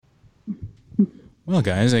Well,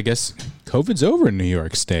 guys, I guess COVID's over in New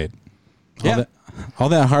York State. Yeah. All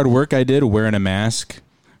that hard work I did wearing a mask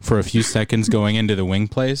for a few seconds going into the wing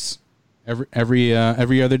place every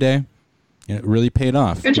other day, it really paid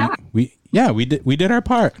off. Good job. We did our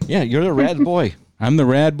part. Yeah, you're the rad boy. I'm the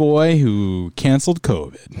rad boy who canceled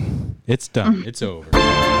COVID. It's done. It's over.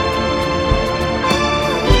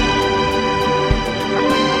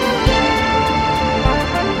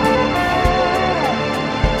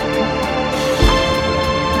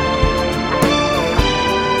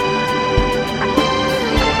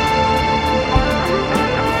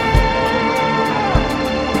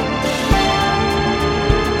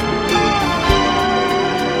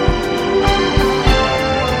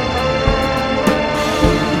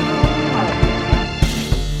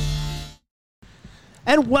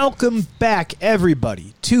 And welcome back,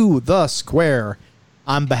 everybody, to The Square.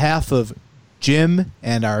 On behalf of Jim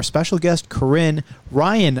and our special guest, Corinne,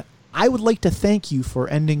 Ryan, I would like to thank you for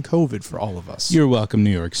ending COVID for all of us. You're welcome,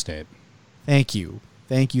 New York State. Thank you.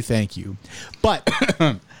 Thank you. Thank you. But,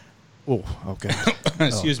 okay.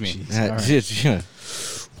 Excuse me. Right.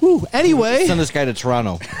 Whew, anyway. Send this guy to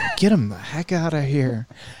Toronto. Get him the heck out of here.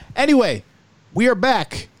 Anyway, we are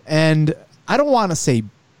back, and I don't want to say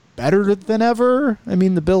better than ever. I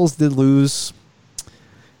mean, the Bills did lose.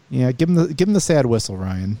 Yeah, give him the sad whistle,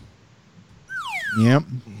 Ryan. Yep,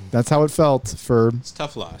 that's how it felt for It's a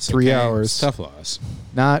tough loss. 3 hours. It's a tough loss.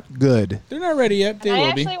 Not good. They're not ready yet. They will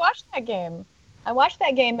I be. actually watched that game. I watched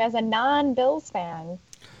that game as a non-Bills fan.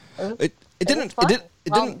 It didn't.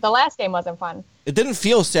 The last game wasn't fun. It didn't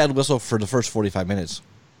feel sad whistle for the first 45 minutes.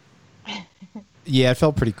 Yeah, it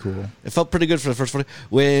felt pretty cool. It felt pretty good for the first 40.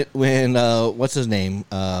 When what's his name?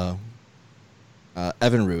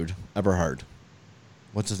 Eberhard.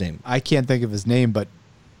 What's his name? I can't think of his name, but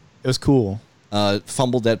it was cool.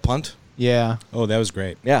 Fumbled that punt. Yeah. Oh, that was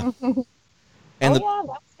great. Yeah. And yeah, that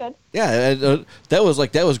was good. Yeah,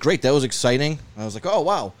 that was great. That was exciting. I was like, oh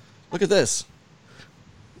wow, look at this.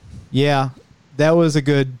 Yeah, that was a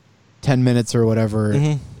good 10 minutes or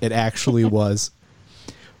whatever it actually was.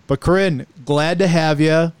 But Corinne, glad to have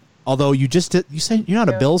you. Although you said you're not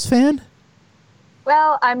a Bills fan?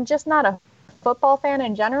 Well, I'm just not a football fan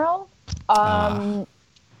in general.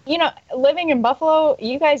 You know, living in Buffalo,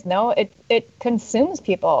 you guys know it consumes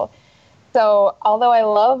people. So although I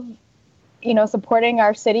love, supporting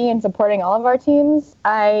our city and supporting all of our teams,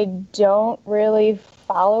 I don't really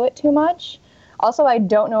follow it too much. Also, I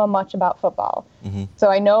don't know much about football. So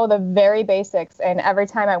I know the very basics, and every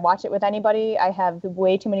time I watch it with anybody, I have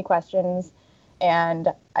way too many questions, and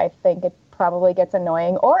I think it probably gets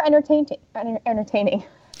annoying or entertaining.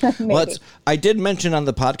 Well, I did mention on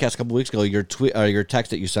the podcast a couple weeks ago your text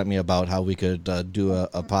that you sent me about how we could do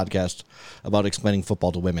a podcast about explaining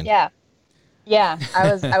football to women. Yeah.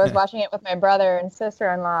 I was watching it with my brother and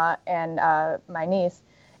sister-in-law and my niece,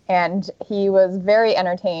 and he was very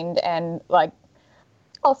entertained and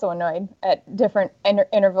also annoyed at different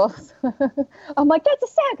intervals. I'm like, that's a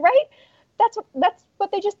sack, right? That's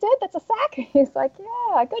what they just did. That's a sack. He's like,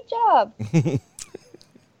 yeah, good job.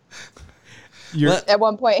 At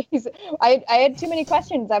one point, I had too many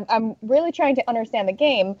questions. I'm really trying to understand the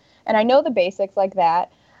game, and I know the basics like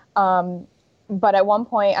that. But at one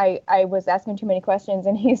point, I was asking too many questions,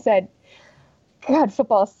 and he said, God,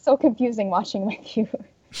 football is so confusing watching with you.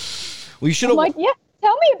 Well, you should have. I'm like, yeah,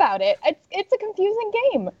 tell me about it. It's a confusing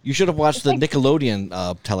game. You should have watched the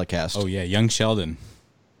Nickelodeon telecast. Oh, yeah, young Sheldon.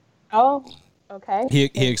 Oh, okay. He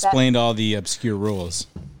explained all the obscure rules.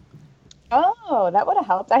 Oh, that would have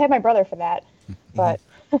helped. I had my brother for that. But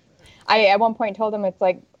I, at one point, told him it's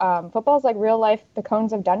like football's like real life, the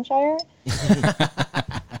Cones of Dunshire.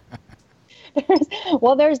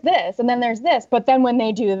 There's this, and then there's this. But then when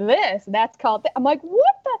they do this, that's called... I'm like,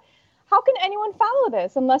 what the... How can anyone follow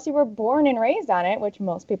this unless you were born and raised on it, which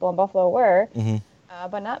most people in Buffalo were,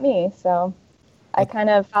 but not me. So I kind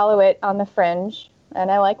of follow it on the fringe,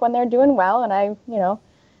 and I like when they're doing well, and I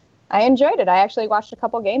enjoyed it. I actually watched a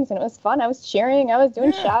couple games, and it was fun. I was cheering. I was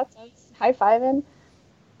doing shots. I was high-fiving.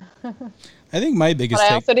 I think my biggest...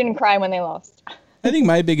 But I also didn't cry when they lost. I think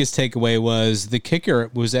my biggest takeaway was the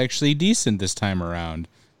kicker was actually decent this time around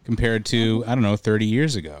compared to, 30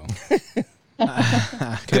 years ago.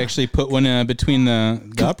 Could actually put one between the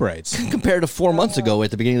uprights. Compared to 4 months ago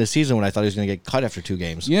at the beginning of the season when I thought he was going to get cut after 2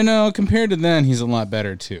 games. Compared to then, he's a lot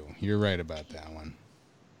better, too. You're right about that one.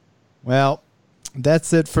 Well,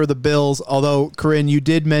 that's it for the Bills. Although, Corinne, you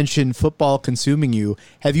did mention football consuming you.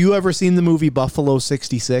 Have you ever seen the movie Buffalo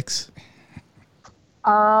 66?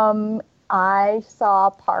 I saw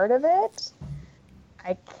part of it.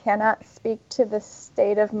 I cannot speak to the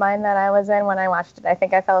state of mind that I was in when I watched it. I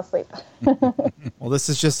think I fell asleep. Well, this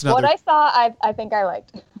is just another. What I saw, I think I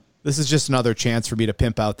liked. This is just another chance for me to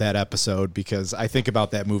pimp out that episode because I think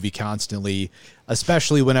about that movie constantly,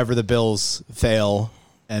 especially whenever the Bills fail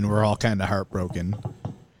and we're all kind of heartbroken.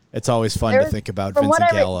 It's always fun to think about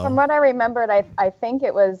Vincent Gallo. From what I remembered, I think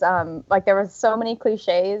it was like there was so many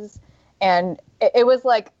cliches, and it was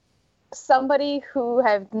like somebody who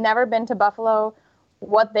had never been to Buffalo,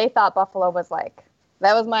 what they thought Buffalo was like.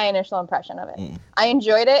 That was my initial impression of it. I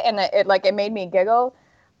enjoyed it, and it made me giggle.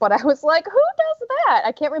 But I was like, who does that?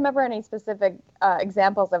 I can't remember any specific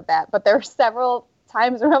examples of that. But there were several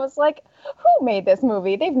times where I was like, who made this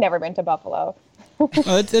movie? They've never been to Buffalo. Well,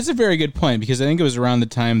 that's a very good point because I think it was around the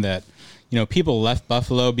time that, people left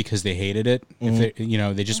Buffalo because they hated it. If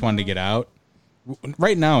they, they just wanted to get out.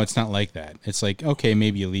 Right now, it's not like that. It's like, okay,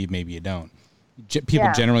 maybe you leave, maybe you don't. People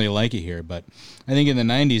generally like it here. But I think in the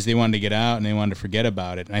 90s, they wanted to get out and they wanted to forget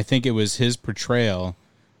about it. And I think it was his portrayal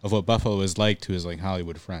of what Buffalo was like to his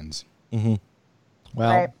Hollywood friends. Mm-hmm.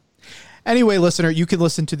 Well, anyway, listener, you can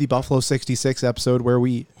listen to the Buffalo 66 episode where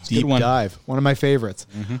we deep dive. One of my favorites.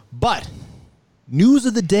 Mm-hmm. But news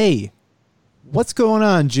of the day. What's going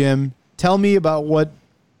on, Jim? Tell me about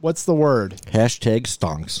what's the word? Hashtag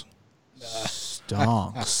stonks.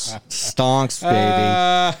 Stonks. Stonks,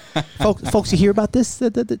 baby. Folks, you hear about this? The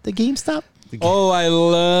GameStop? Oh, I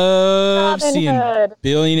love seeing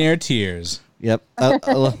billionaire tears. Yep, I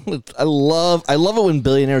love it when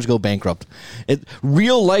billionaires go bankrupt.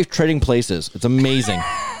 Real life trading places. It's amazing.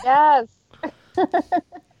 Yes.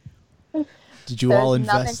 Did you all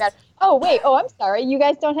invest? Oh wait. Oh, I'm sorry. You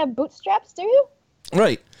guys don't have bootstraps, do you?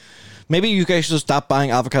 Right. Maybe you guys should stop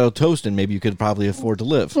buying avocado toast, and maybe you could probably afford to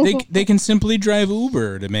live. They can simply drive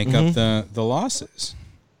Uber to make up the losses.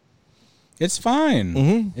 It's fine.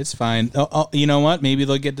 Mm-hmm. It's fine. You know what? Maybe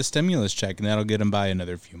they'll get the stimulus check, and that'll get them by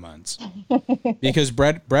another few months. Because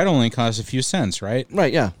bread only costs a few cents, right?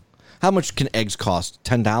 Right, yeah. How much can eggs cost?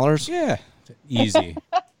 $10? Yeah, easy.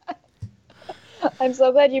 I'm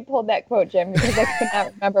so glad you pulled that quote, Jim, because I could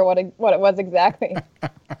not remember what it was exactly.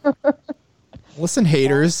 Listen,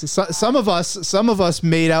 haters. Some of us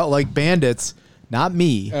made out like bandits. Not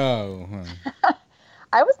me. Oh.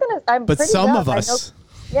 I'm but pretty some rough. of us.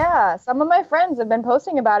 Yeah, some of my friends have been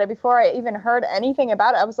posting about it before I even heard anything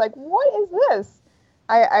about it. I was like, what is this?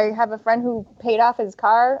 I have a friend who paid off his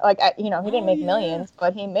car. He didn't make millions,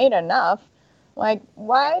 but he made enough. Like,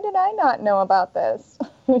 why did I not know about this?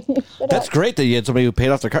 That's great that you had somebody who paid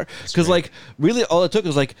off their car. Because, really all it took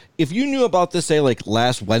was, if you knew about this, say,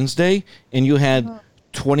 last Wednesday, and you had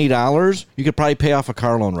 $20, you could probably pay off a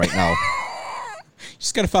car loan right now. You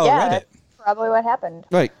just got to follow Reddit. That's probably what happened.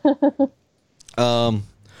 Right.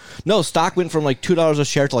 No, stock went from $2 a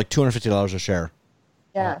share to $250 a share.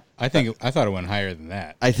 Yeah. I thought it went higher than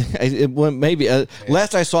that. I think it went maybe.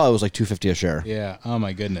 Last I saw, it was $250 a share. Yeah. Oh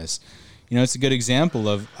my goodness. It's a good example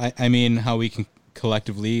of how we can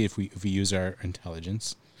collectively, if we use our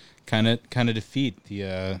intelligence, kind of defeat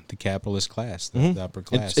the capitalist class, the upper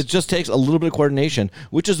class. It just takes a little bit of coordination,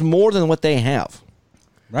 which is more than what they have.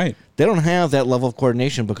 Right. They don't have that level of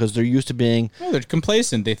coordination because they're used to being... Well, they're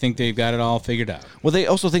complacent. They think they've got it all figured out. Well, they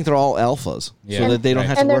also think they're all alphas, so that they don't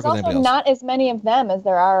have to work with anybody else. And there's also not as many of them as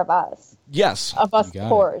there are of us. Yes. Of us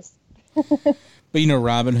poors. But,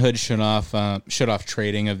 Robinhood shut off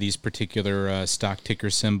trading of these particular stock ticker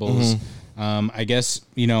symbols. I guess,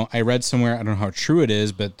 I read somewhere, I don't know how true it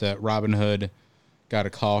is, but Robinhood got a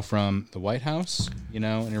call from the White House,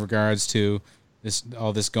 in regards to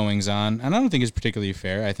all this goings on, and I don't think it's particularly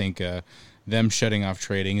fair. I think them shutting off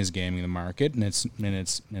trading is gaming the market, and it's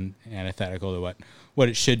antithetical to what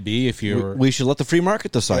it should be. If you're, we should let the free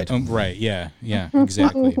market decide. Right? Yeah,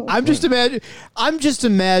 exactly. I'm just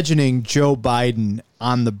imagining Joe Biden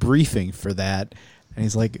on the briefing for that, and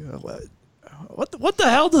he's like, "What the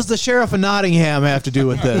hell does the sheriff of Nottingham have to do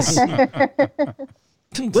with this?"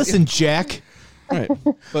 Listen, Jack. Right,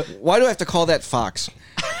 but why do I have to call that Fox?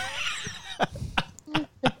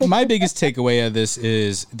 My biggest takeaway of this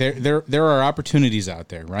is there are opportunities out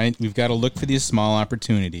there, right? We've got to look for these small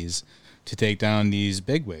opportunities to take down these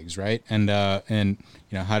bigwigs, right? And how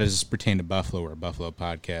does this pertain to Buffalo or Buffalo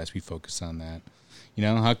podcast? We focus on that.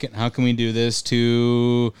 How can we do this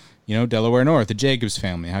to Delaware North, the Jacobs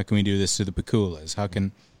family? How can we do this to the Paculas? How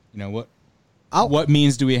can what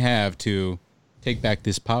means do we have to take back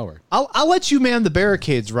this power? I'll let you man the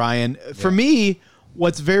barricades, Ryan. For me,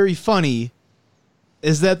 what's very funny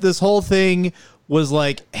is that this whole thing was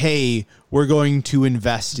like, hey, we're going to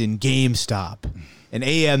invest in GameStop and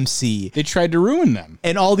AMC. They tried to ruin them.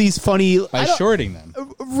 And all these funny... By shorting them.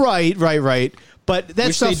 Right. But that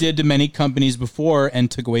Which stuff, they did to many companies before and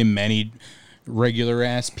took away many regular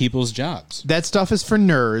ass people's jobs. that stuff is for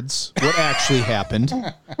nerds. What actually happened?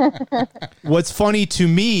 What's funny to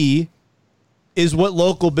me is what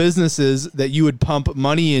local businesses that you would pump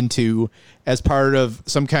money into as part of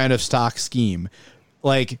some kind of stock scheme.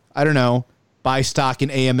 Like, I don't know, buy stock in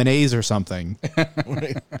AM&A's or something.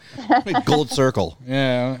 Gold Circle.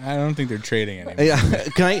 Yeah, I don't think they're trading anymore. Yeah,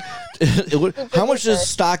 can I? How much is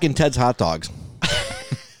stock in Ted's hot dogs?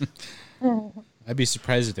 I'd be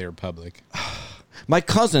surprised if they were public. My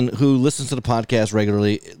cousin, who listens to the podcast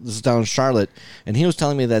regularly, this is down in Charlotte, and he was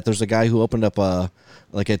telling me that there's a guy who opened up a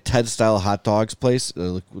Ted style hot dogs place,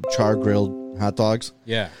 char grilled hot dogs.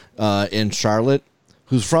 Yeah. In Charlotte,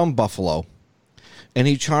 who's from Buffalo, and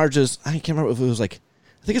he charges, I can't remember if it was I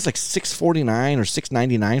think it's like $6.49 or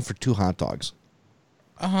 $6.99 for 2 hot dogs.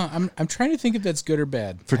 I'm trying to think if that's good or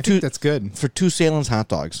bad. I think that's good. For 2 Salem's hot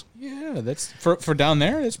dogs. Yeah, that's for down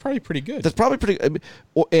there. That's probably pretty good. That's probably pretty.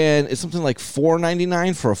 And it's something like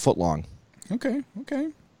 $4.99 for a foot long. Okay.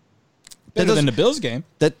 Better than the Bills game.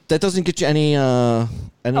 That doesn't get you any.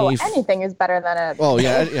 Anything is better than a. Oh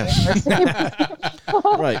yeah.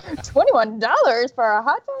 Right. $21 for a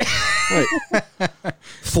hot dog. Right.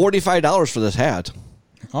 $45 for this hat.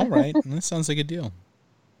 All right, that sounds like a deal.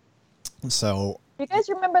 So, Do you guys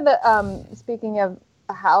remember speaking of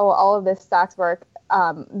how all of this stocks work,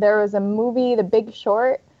 there was a movie, The Big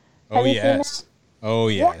Short. Have you seen that? Oh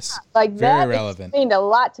yes. Yeah, like very that relevant. explained a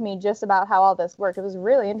lot to me just about how all this worked. It was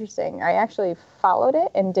really interesting. I actually followed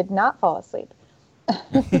it and did not fall asleep.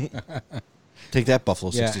 Take that,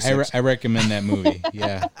 Buffalo 66. I recommend that movie.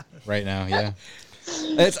 Yeah, right now. Yeah.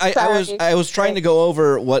 I was trying to go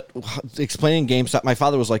over explaining GameStop. My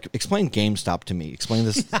father was like, "Explain GameStop to me. Explain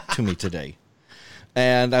this to me today."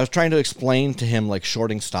 And I was trying to explain to him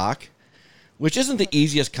shorting stock, which isn't the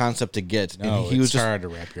easiest concept to get. No, and he was hard to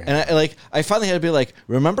wrap your head. And I finally had to be like,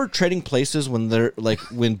 remember Trading Places when they're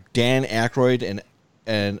when Dan Aykroyd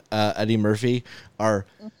and Eddie Murphy are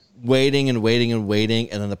waiting and waiting and waiting,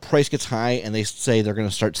 and then the price gets high, and they say they're going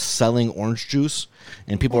to start selling orange juice,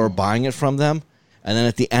 and people are buying it from them, and then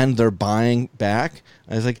at the end they're buying back.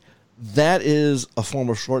 I was like, that is a form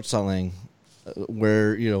of short selling,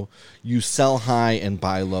 where you sell high and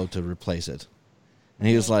buy low to replace it. And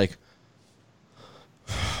he was like,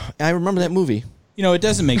 I remember that movie. It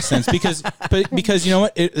doesn't make sense because you know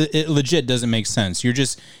what? It legit doesn't make sense. You're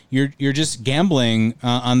just gambling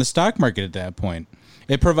on the stock market at that point.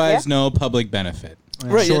 It provides no public benefit.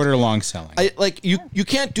 Right. Short or long selling. You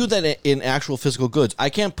can't do that in actual physical goods. I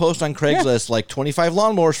can't post on Craigslist 25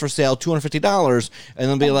 lawnmowers for sale, $250, and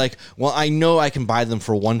then be like, well, I know I can buy them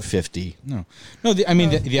for $150. No.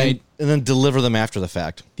 And then deliver them after the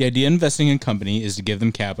fact. The idea of investing in a company is to give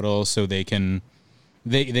them capital so they can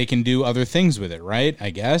do other things with it, right? I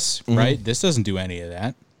guess, right? This doesn't do any of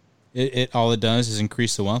that. It all it does is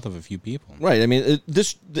increase the wealth of a few people. Right. I mean,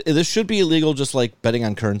 this should be illegal, just like betting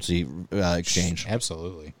on currency exchange.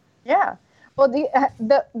 Absolutely. Yeah. Well,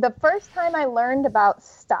 the first time I learned about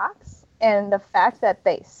stocks and the fact that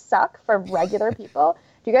they suck for regular people,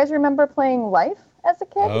 do you guys remember playing Life as a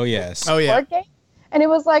kid? Oh, yes. Oh, yeah. Board game? And it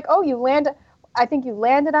was like, I think you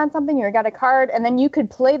landed on something, you got a card, and then you could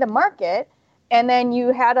play the market, and then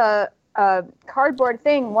you had a cardboard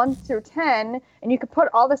thing 1 through 10, and you could put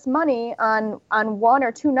all this money on 1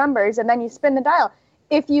 or 2 numbers, and then you spin the dial.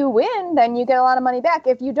 If you win, then you get a lot of money back.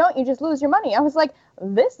 If you don't, you just lose your money. I was like,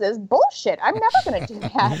 this is bullshit. I'm never going to do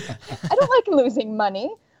that. I don't like losing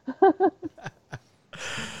money.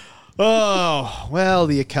 oh, well,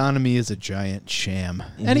 the economy is a giant sham.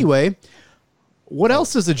 Anyway, what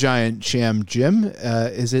else is a giant sham, Jim?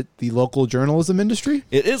 Is it the local journalism industry?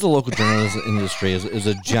 It is the local journalism industry. Is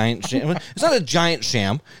a giant sham. It's not a giant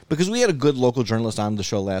sham because we had a good local journalist on the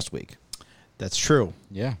show last week. That's true.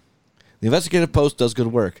 Yeah. The Investigative Post does good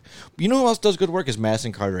work. You know who else does good work is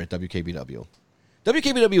Madison Carter at WKBW.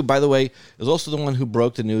 WKBW, by the way, is also the one who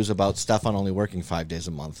broke the news about Stefan only working 5 days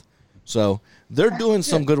a month. So they're doing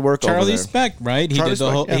some good work over there. Charlie Speck, right? Charlie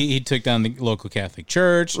Speck, yeah. He took down the local Catholic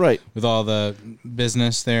Church, right, with all the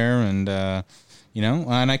business there, and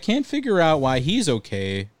and I can't figure out why he's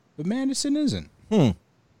okay, but Madison isn't.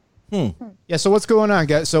 Yeah. So what's going on,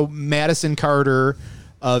 guys? So Madison Carter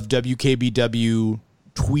of WKBW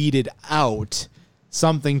tweeted out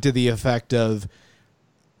something to the effect of,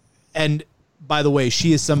 and by the way,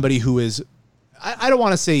 she is somebody who is, I don't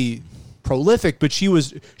want to say prolific, but she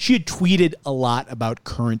had tweeted a lot about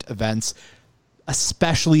current events,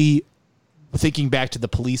 especially thinking back to the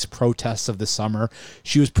police protests of the summer.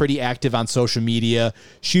 She was pretty active on social media.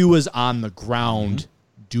 She was on the ground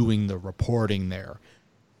doing the reporting there.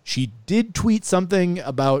 She did tweet something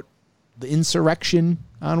about the insurrection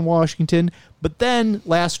on Washington, but then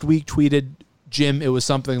last week tweeted, Jim, it was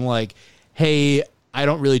something like, hey, I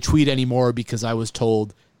don't really tweet anymore because I was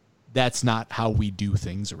told that's not how we do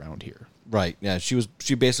things around here. Right. Yeah.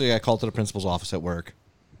 She basically got called to the principal's office at work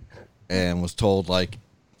and was told, like,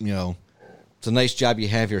 it's a nice job you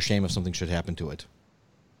have here. Shame if something should happen to it.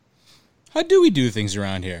 How do we do things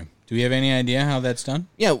around here? Do we have any idea how that's done?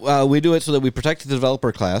 Yeah. We do it so that we protect the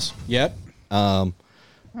developer class. Yep.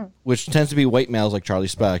 Which tends to be white males like Charlie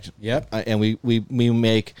Speck. Yep. And we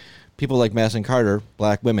make people like Madison Carter,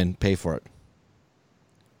 black women, pay for it.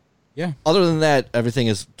 Yeah. Other than that, everything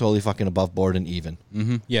is totally fucking above board and even.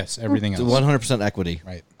 Mm-hmm. Yes, everything else. 100% equity.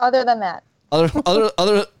 Right. Other than that. Other than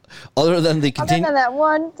the Other than that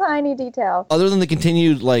one tiny detail. Other than the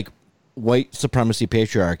continued like white supremacy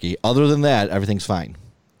patriarchy. Other than that, everything's fine.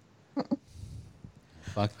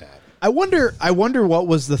 Fuck that. I wonder what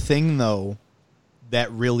was the thing though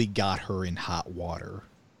that really got her in hot water.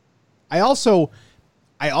 I also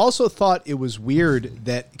thought it was weird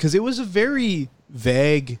that because it was a very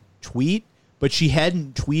vague tweet, but she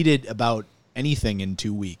hadn't tweeted about anything in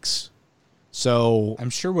 2 weeks. So I'm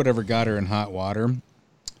sure whatever got her in hot water,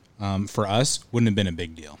 for us, wouldn't have been a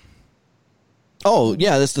big deal. Oh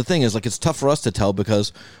yeah, that's the thing is like it's tough for us to tell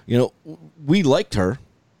because we liked her,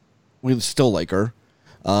 we still like her.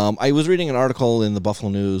 I was reading an article in the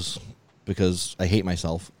Buffalo News because I hate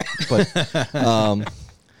myself, but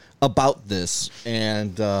about this,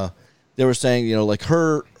 and they were saying like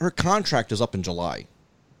her contract is up in July,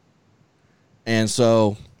 and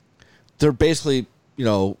so they're basically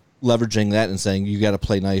leveraging that and saying you got to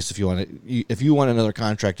play nice if you want another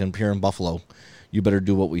contract and appear in Buffalo, you better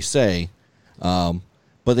do what we say.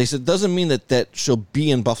 But they said doesn't mean that she'll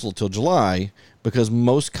be in Buffalo till July because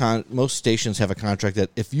most stations have a contract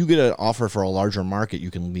that if you get an offer for a larger market,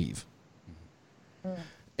 you can leave.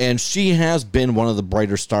 And she has been one of the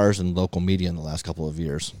brighter stars in local media in the last couple of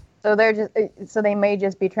years. So they may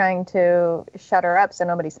just be trying to shut her up so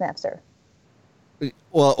nobody snaps her.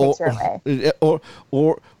 Well, Takes her away.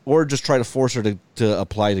 or just try to force her to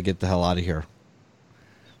apply to get the hell out of here.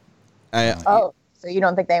 So you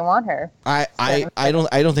don't think they want her? I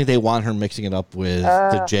don't think they want her mixing it up with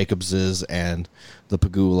the Jacobses and the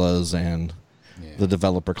Pagulas and the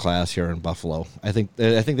developer class here in Buffalo. I think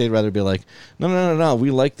they'd rather be like, no.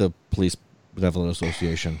 We like the Police Benevolent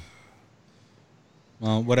Association.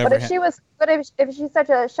 Well, whatever. But if she's such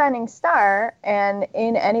a shining star and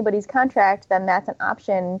in anybody's contract, then that's an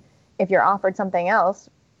option. If you're offered something else,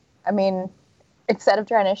 I mean, instead of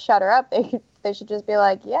trying to shut her up, they should just be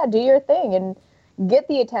like, yeah, do your thing and get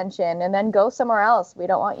the attention, and then go somewhere else. We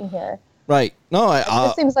don't want you here. Right? No,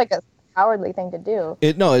 it seems like a cowardly thing to do.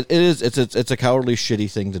 It is. It's a cowardly,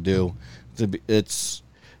 shitty thing to do. It's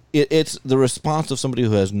the response of somebody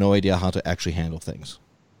who has no idea how to actually handle things.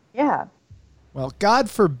 Yeah. Well, God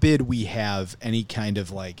forbid we have any kind of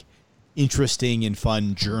like interesting and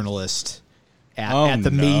fun journalist at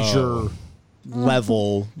the major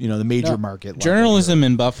level, the major market level. Journalism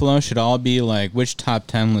in Buffalo should all be like, which top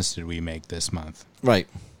 10 list did we make this month? Right.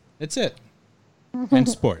 That's it. And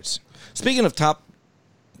sports. Speaking of top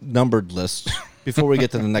numbered lists, before we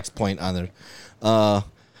get to the next point on there,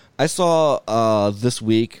 I saw this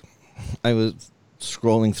week, I was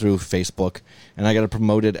scrolling through Facebook, and I got a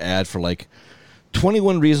promoted ad for like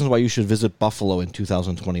 21 reasons why you should visit Buffalo in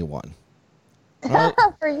 2021.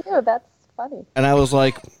 For you, that's funny. And I was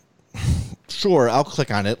like, sure, I'll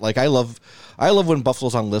click on it. Like I love when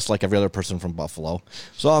Buffalo's on lists like every other person from Buffalo.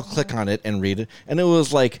 So I'll click on it and read it. And it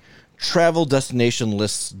was like travel destination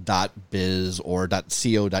lists.biz or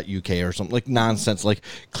 .co.uk or something like nonsense. Like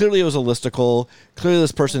clearly it was a listicle. Clearly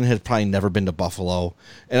this person had probably never been to Buffalo.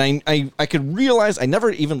 And I could realize I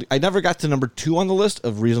never got to number 2 on the list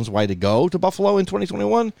of reasons why to go to Buffalo in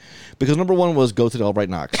 2021 because number 1 was go to the Albright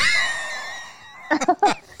Knox.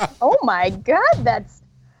 Oh my God,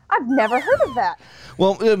 I've never heard of that.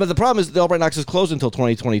 Well, but the problem is the Albright Knox is closed until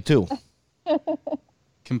 2022.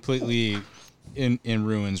 Completely in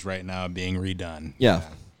ruins right now, being redone. Yeah.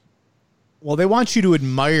 Well, they want you to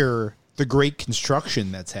admire the great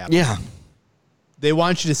construction that's happening. Yeah. They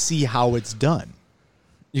want you to see how it's done.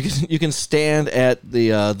 You can stand at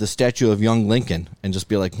the statue of young Lincoln and just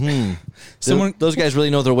be like, those guys really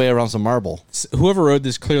know their way around some marble. Whoever wrote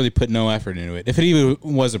this clearly put no effort into it. If it even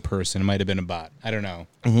was a person, it might have been a bot. I don't know.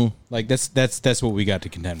 Mm-hmm. Like that's what we got to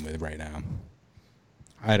contend with right now.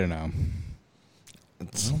 I don't know.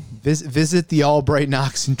 Visit the Albright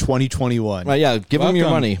Knox in 2021. Right? Yeah, give them your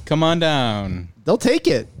money. Come on down. They'll take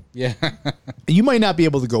it. Yeah. You might not be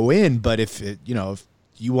able to go in, but if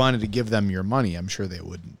you wanted to give them your money, I'm sure they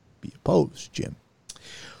wouldn't be opposed, Jim.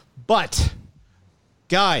 But,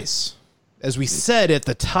 guys, as we said at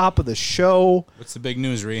the top of the show... What's the big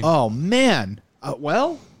news, Ree? Oh, man.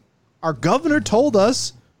 Well, our governor told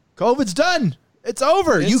us COVID's done. It's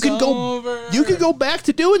over. It's You can go back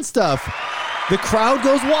to doing stuff. The crowd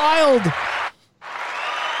goes wild.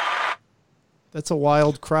 That's a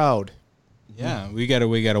wild crowd. Yeah, we got a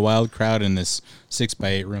wild crowd in this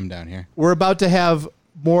 6x8 room down here. We're about to have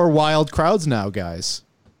more wild crowds now, guys.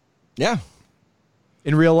 Yeah.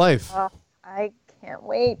 In real life. I can't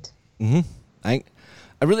wait. Mm-hmm.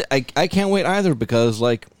 I can't wait either because,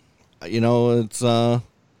 like, you know,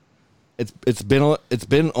 it's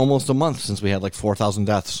been almost a month since we had like 4,000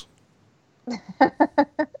 deaths.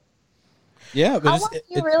 Yeah, but How long do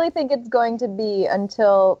you really think it's going to be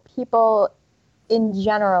until people in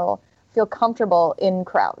general feel comfortable in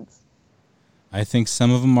crowds? I think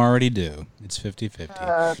some of them already do. It's 50-50.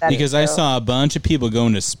 That Because is I true. saw a bunch of people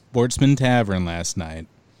going to Sportsman Tavern last night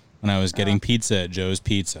when I was getting pizza at Joe's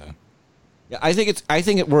Pizza. Yeah, I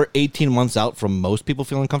think we're 18 months out from most people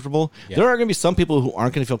feeling comfortable. Yeah. There are going to be some people who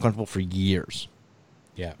aren't going to feel comfortable for years.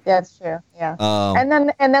 Yeah. That's true. Yeah. And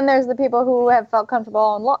then there's the people who have felt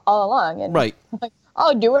comfortable all along. And Right. like,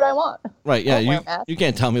 I'll do what I want. Right. Yeah. Don't wear a mask. You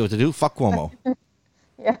can't tell me what to do. Fuck Cuomo.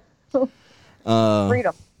 Yeah.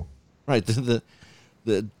 Freedom. Right.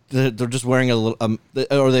 They're just wearing a little,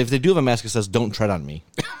 or if they do have a mask, it says "Don't tread on me."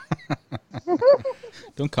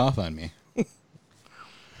 Don't cough on me.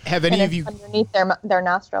 Have And any of it's you underneath their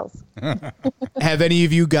nostrils.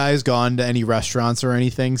 guys gone to any restaurants or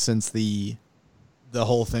anything since the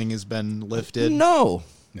whole thing has been lifted? No,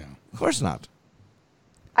 No. of course not.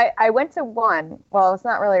 I went to one. Well, it's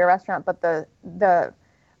not really a restaurant, but the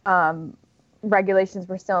regulations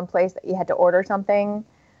were still in place that you had to order something.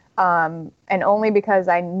 And only because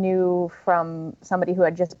I knew from somebody who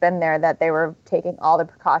had just been there that they were taking all the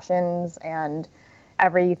precautions and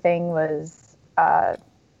everything was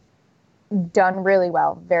done really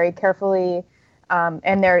well, very carefully.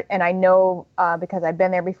 And I know because I've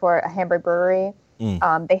been there before, a Hamburg brewery.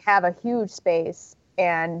 They have a huge space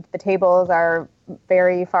and the tables are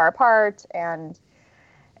very far apart, and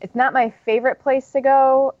it's not my favorite place to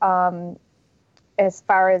go. As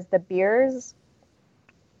far as the beers,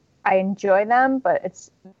 I enjoy them, but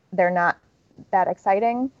they're not that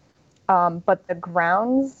exciting. But the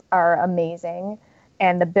grounds are amazing,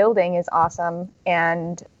 and the building is awesome.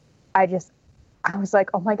 And I was like,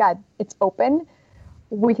 oh my God, it's open.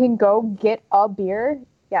 We can go get a beer.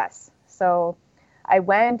 Yes. So I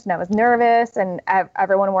went and I was nervous, and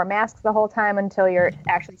everyone wore masks the whole time until you're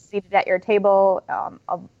actually seated at your table,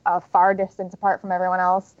 a far distance apart from everyone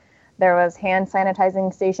else. There was hand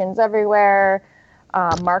sanitizing stations everywhere.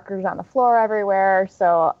 Markers on the floor everywhere,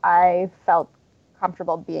 so I felt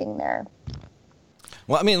comfortable being there.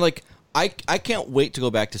 Well, I mean, like, I can't wait to go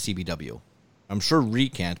back to CBW. I'm sure Ree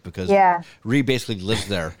can't because Ree basically lives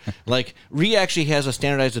there. Like, Ree actually has a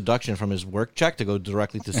standardized deduction from his work check to go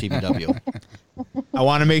directly to CBW. I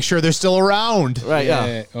want to make sure they're still around. Right,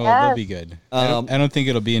 yeah. Oh, Yes. they'll be good. I don't think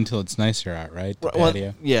it'll be until it's nicer out, right? The Well,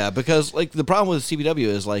 patio. yeah, because, like, the problem with CBW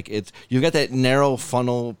is, like, you've got that narrow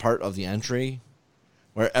funnel part of the entry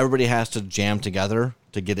where everybody has to jam together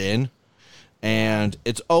to get in, and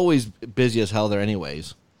it's always busy as hell there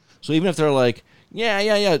anyways. So even if they're like,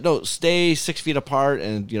 no, stay 6 feet apart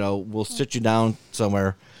and, you know, we'll sit you down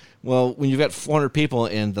somewhere. Well, when you've got 400 people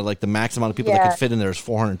and the max amount of people that could fit in there is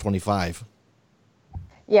 425.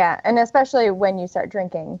 Yeah, and especially when you start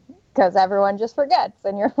drinking, because everyone just forgets,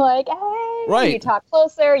 and you're like, hey, Right. You talk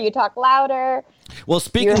closer, you talk louder. Well, You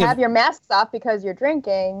speaking have of, your masks off because you're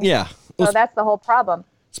drinking. yeah. Well, So that's the whole problem.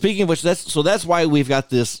 speaking of which, that's why we've got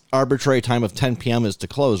this arbitrary time of 10 p.m. is to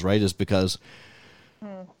close, right? Is because,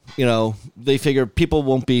 you know, they figure most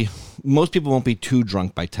people won't be too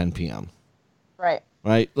drunk by 10 p.m. Right.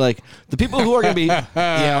 Right? Like, the people who are going to be... Yeah,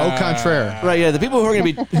 au contraire. Right, yeah. The people who are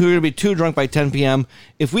going to be too drunk by 10 p.m.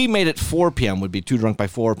 If we made it 4 p.m., would be too drunk by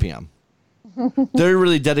 4 p.m. They're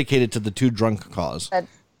really dedicated to the too drunk cause.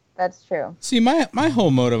 That's true. See, my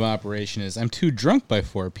whole mode of operation is I'm too drunk by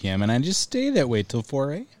 4 p.m. and I just stay that way till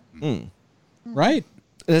 4 a.m. Right?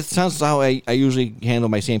 That sounds how I usually handle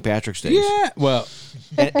my St. Patrick's Days. Yeah. Well,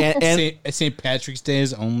 and St. Patrick's Day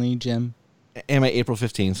is only, Jim. my April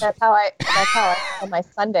 15th. That's how I on my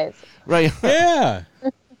Sundays. Right. Yeah.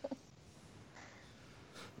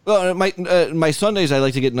 Well, my Sundays I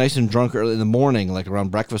like to get nice and drunk early in the morning, like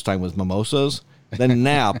around breakfast time with mimosas. Then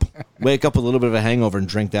nap, wake up with a little bit of a hangover, and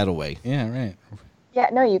drink that away. Yeah, right. Yeah,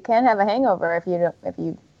 no, you can't have a hangover if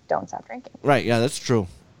you don't stop drinking. Right, yeah, that's true.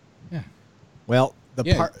 Yeah. Well, the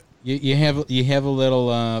Yeah. part You have a little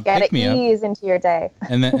Gotta pick me up, ease into your day.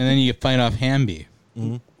 and then you fight off Hamby.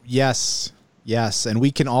 Yes. Yes. And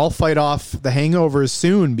we can all fight off the hangovers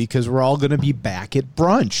soon because we're all going to be back at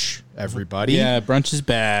brunch, everybody. Yeah, brunch is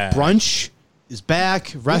back. Brunch is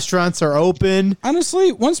back. Restaurants are open.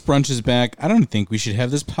 Honestly, once brunch is back, I don't think we should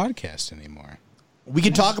have this podcast anymore. We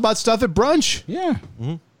can talk about stuff at brunch. Yeah.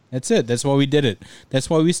 That's it. That's why we did it. That's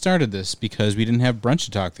why we started this, because we didn't have brunch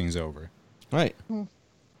to talk things over. Right.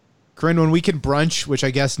 Corinne, when we can brunch, which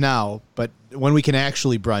I guess now, but when we can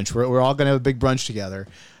actually brunch, we're all going to have a big brunch together.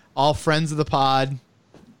 All friends of the pod.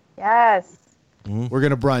 Yes. We're going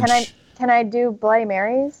to brunch. Can I do Bloody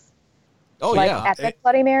Marys? Oh, Like yeah. epic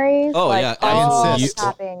Bloody Marys? Oh, like yeah. all I the insist.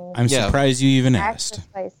 toppings. I'm Yeah. surprised you even Extra asked.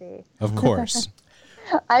 spicy. Of course.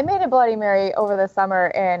 I made a Bloody Mary over the summer,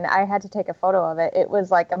 and I had to take a photo of it. It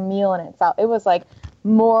was like a meal in itself. It was like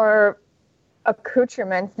more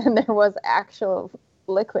accoutrements than there was actual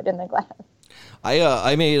liquid in the glass. I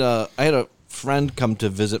had a friend come to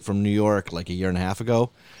visit from New York like a year and a half ago,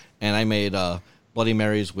 and I made Bloody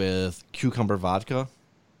Marys with cucumber vodka.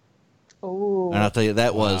 Ooh. And I'll tell you,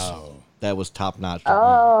 that Wow. was top notch.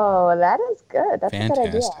 Oh, that is good. That's a good idea.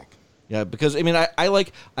 Fantastic. Yeah, because I mean, I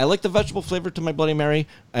like the vegetable flavor to my Bloody Mary.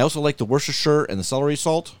 I also like the Worcestershire and the celery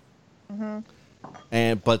salt. But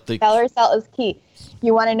the Celery salt is key.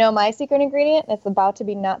 You want to know my secret ingredient? It's about to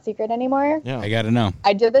be not secret anymore. yeah, I got to know.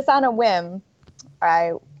 I did this on a whim.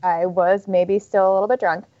 I was maybe still a little bit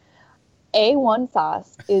drunk. A1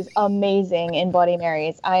 sauce is amazing in Bloody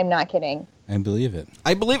Marys. I am not kidding. I believe it.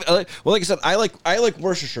 I believe. Well, like I said, I like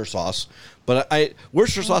Worcestershire sauce, but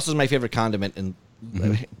Worcestershire sauce is my favorite condiment, and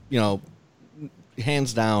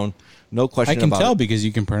hands down, no question. I can about tell it. because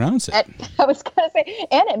you can pronounce it. I was going to say,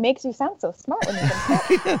 and it makes you sound so smart when you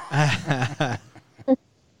can say it.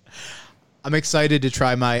 I'm excited to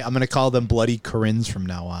try I'm going to call them Bloody Corinnes from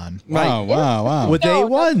now on. Wow, wow, wow. With No,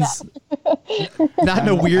 A1s. Not in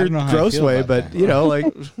a weird, know how I gross feel way, about but,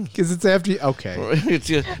 like, because it's after okay. It's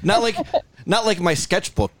not like my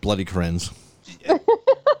sketchbook, Bloody Corinnes.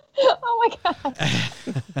 Oh my God.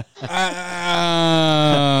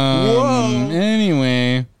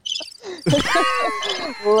 Anyway,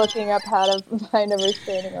 Looking up how to find a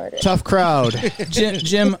restraining order. Tough crowd.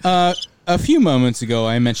 Jim, a few moments ago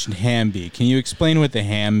I mentioned Hamby. Can you explain what the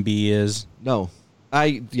Hamby is? No,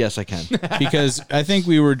 yes, I can. Because I think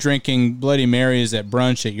we were drinking Bloody Marys at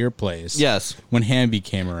brunch at your place. Yes. When Hamby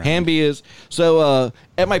came around. Hamby is so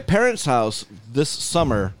at my parents' house this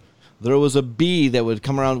summer. There was a bee that would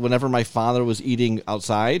come around whenever my father was eating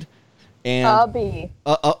outside, and A B.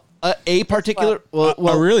 a particular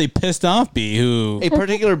a really pissed off bee who a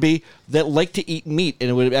particular bee that liked to eat meat, and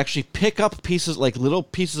it would actually pick up pieces like little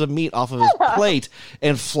pieces of meat off of his plate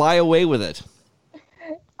and fly away with it.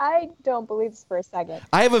 I don't believe this for a second.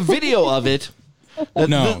 I have a video of it.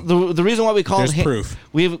 No. The reason why we call There's it proof.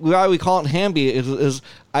 Why we call it Hamby is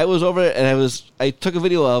I was over it and I took a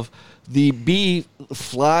video of the bee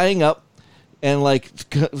flying up and like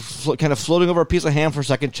kind of floating over a piece of ham for a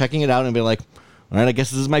second, checking it out and being like, all right, I guess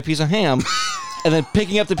this is my piece of ham. And then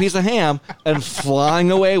picking up the piece of ham and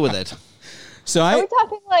flying away with it. So Are we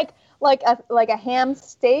talking like a ham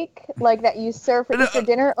steak, like that you serve for Easter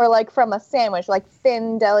dinner, or like from a sandwich, like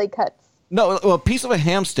thin deli cuts? No, a piece of a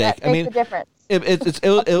ham steak. That makes a difference. It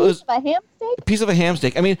was A ham steak? a piece of a ham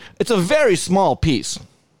steak. I mean, it's a very small piece.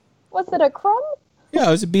 Was it a crumb? yeah,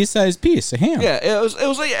 it was a bee-sized piece of ham. Yeah, it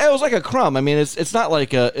was like a crumb. I mean, it's not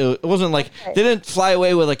like it wasn't like they didn't fly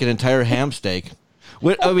away with like an entire ham steak.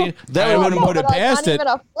 I mean, I wouldn't put it but, like, past not it. even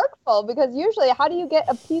a forkful, because usually, how do you get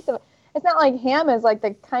a piece of? It's not like ham is like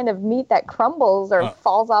the kind of meat that crumbles or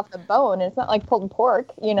falls off the bone. It's not like pulled pork,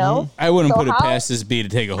 you know. I wouldn't So put it how- past this bee to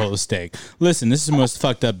take a whole steak. Listen, this is the most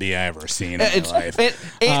fucked up bee I ever seen in my life.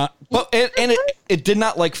 It did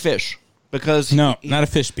not like fish because No, not a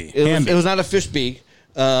fish bee. Ham bee. it was not a fish bee.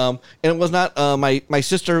 And it was not. My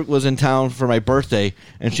sister was in town for my birthday,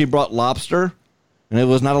 and she brought lobster, and it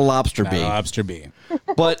was not a lobster Not a bee. lobster bee.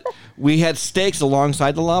 But we had steaks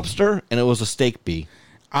alongside the lobster, and it was a steak bee.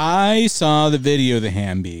 I saw the video of the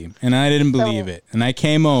ham bee, and I didn't believe it. And I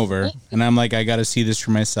came over, and I'm like, I got to see this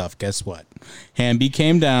for myself. Guess what? Ham bee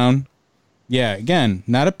came down. Yeah, again,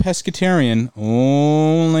 not a pescatarian,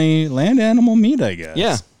 only land animal meat, I guess.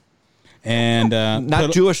 Yeah, And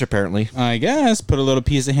not Jewish apparently. I guess, put a little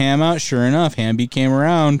piece of ham out. Sure enough, ham bee came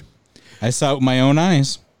around. I saw it with my own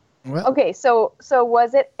eyes. Okay, so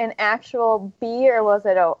was it an actual bee, or was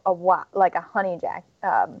it like a honey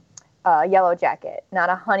yellow jacket? Not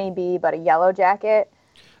a honey bee, but a yellow jacket.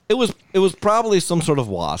 It was probably some sort of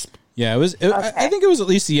wasp. Yeah, it was. I think it was at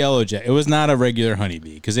least a yellow jacket. It was not a regular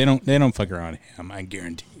honeybee because they don't fuck around ham. I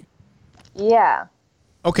guarantee you. Yeah.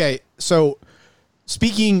 Okay, so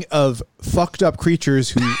speaking of fucked up creatures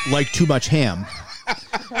who like too much ham,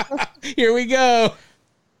 Here we go.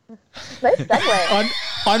 Nice segue.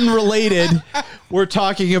 Unrelated, we're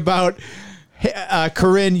talking about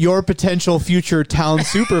Corinne, your potential future town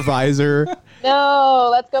supervisor. No,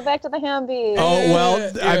 let's go back to the Hamby. Oh,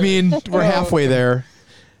 well, I mean, we're halfway there.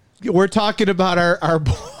 We're talking about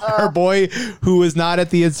our boy who was not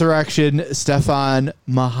at the insurrection, Stefan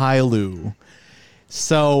Mihailu.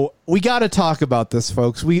 So we got to talk about this,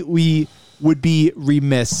 folks. We would be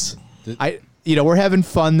remiss. We're having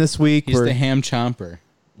fun this week. He's the ham chomper.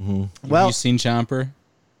 Well, Have you seen Chomper?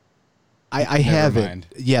 I haven't. mind.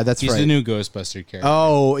 Yeah, that's He's right. the new Ghostbuster character.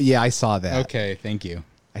 Oh, yeah, I saw that. Okay, thank you.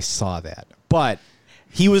 I saw that. But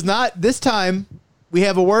he was not this time. We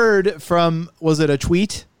have a word from, was it a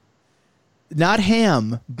tweet? Not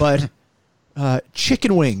ham, but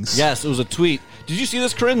chicken wings. Yes, it was a tweet. Did you see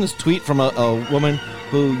this, Corinne? This tweet from a woman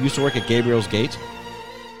who used to work at Gabriel's Gate.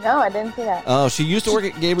 No, I didn't see that. Oh, she used to work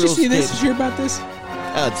at Did you Gabriel's see Gate. this? Did you hear about this?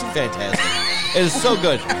 Oh, it's fantastic. It is so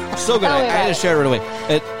good. So good. Tell I me had about to it. share it right away.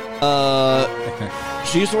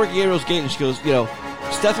 She used to work at Gabriel's Gate, and she goes,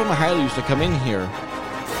 Stefan Mihailu used to come in here,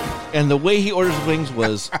 and the way he orders wings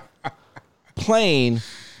was plain,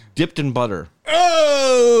 dipped in butter.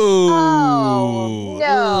 Oh,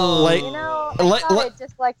 no. Like- I like- thought like- I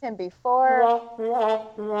disliked him before.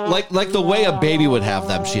 Like the way a baby would have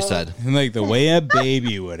them, she said. Like the way a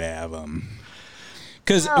baby would have them.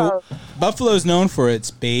 Because Oh. Buffalo's known for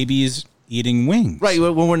its babies eating wings. Right,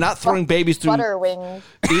 when we're not throwing babies through Butter wings.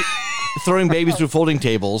 throwing babies through folding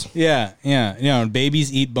tables. Yeah, yeah.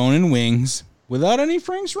 Babies eat bone and wings without any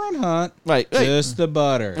Frank's Red Hot. Right. Just the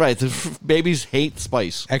butter. Right, the babies hate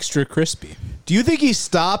spice. Extra crispy. Do you think he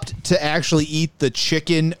stopped to actually eat the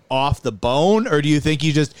chicken off the bone, or do you think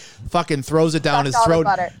he just fucking throws it down Sucked his all the throat,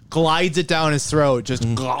 butter. glides it down his throat,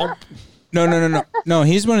 just gulp? No. No,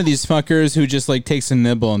 he's one of these fuckers who just like takes a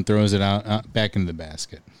nibble and throws it out back into the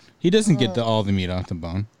basket. He doesn't get all the meat off the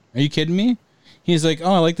bone. Are you kidding me? He's like,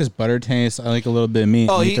 oh, I like this butter taste. I like a little bit of meat.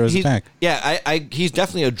 Oh, and he throws it back. Yeah, he's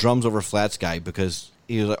definitely a drums over flats guy because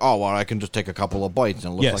he's like, oh, well, I can just take a couple of bites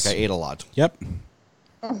and it looks Yes. like I ate a lot. Yep.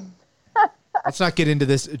 Let's not get into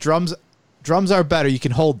this. Drums are better. You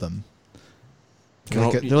can hold them. They're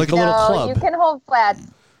like a little No, club. you can hold flats.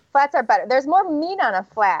 Flats are better. There's more meat on a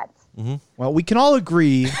flat. Well, we can all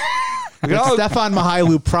agree that Stefan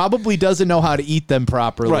Mihailu probably doesn't know how to eat them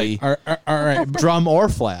properly, Right. All right. drum or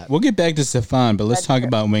flat. We'll get back to Stefan, but let's That's talk true.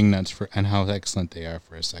 about wing nuts and how excellent they are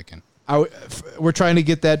for a second. We're trying to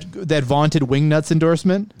get that vaunted wing nuts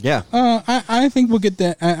endorsement. Yeah. I think we'll get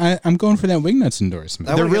that. I'm going for that wing nuts endorsement.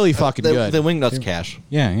 I They're wanna really get fucking the, good. The wing nuts cash.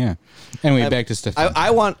 Yeah. Anyway, back to Stefan.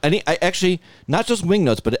 I want actually not just wing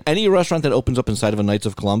nuts, but any restaurant that opens up inside of a Knights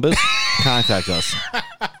of Columbus, contact us.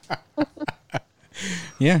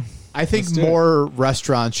 Yeah. I think Let's do more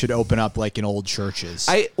restaurants should open up like in old churches.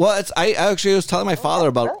 I actually was telling my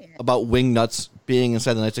father brilliant. about wing nuts being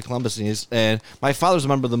inside the Knights of Columbus, and my father's a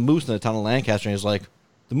member of the Moose in the town of Lancaster, and he's like,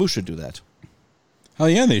 the Moose should do that. Hell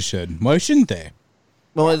yeah, they should. Why shouldn't they?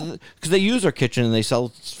 Well, because they use our kitchen and they sell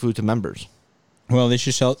food to members. Well, they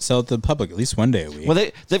should sell it to the public at least one day a week. Well,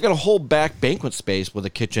 they've got a whole back banquet space with a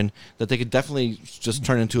kitchen that they could definitely just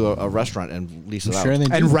turn into a restaurant and lease it I'm out. sure they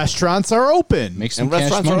do. and restaurants are open. Make some and cash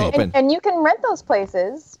restaurants are money. open. And you can rent those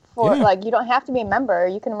places for, Yeah. like, you don't have to be a member.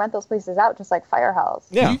 You can rent those places out just like Firehouse.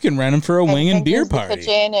 Yeah. You can rent them for a wing and beer use party. the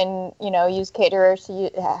kitchen and, use caterers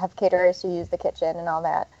to have caterers to use the kitchen and all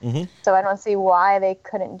that. Mm-hmm. So I don't see why they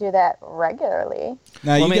couldn't do that regularly.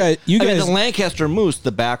 Now, Well, I mean, guys, the Lancaster Moose,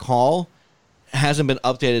 the back hall, hasn't been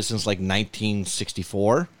updated since like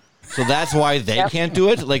 1964. So that's why they Yep. can't do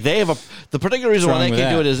it. Like they have the particular reason What's why wrong they with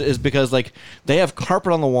can't do that? it is because like they have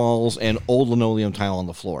carpet on the walls and old linoleum tile on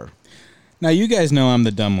the floor. now you guys know I'm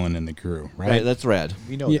the dumb one in the crew, right? Right, that's rad.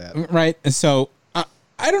 We know Yeah, that. right. So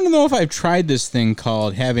I don't know if I've tried this thing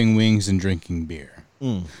called having wings and drinking beer.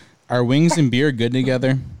 Are wings and beer good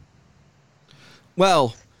together?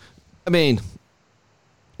 Well, I mean,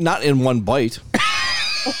 not in one bite.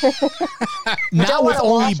 You Not don't with want to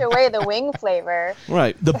only wash away the wing flavor.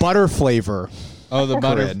 Right, the butter flavor. Oh, the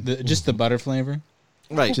butter, Corinne. just the butter flavor.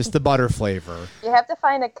 right. Just the butter flavor. You have to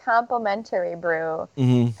find a complementary brew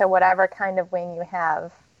to whatever kind of wing you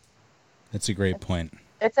have. That's a great point.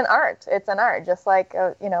 It's an art. It's an art, just like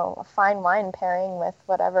a fine wine pairing with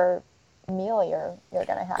whatever meal you're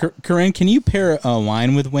gonna have. Corinne, can you pair a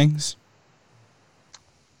wine with wings?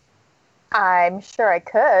 I'm sure I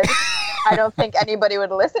could. I don't think anybody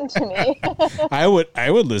would listen to me. I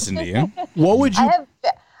would listen to you. What would you?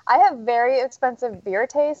 I have very expensive beer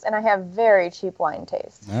taste, and I have very cheap wine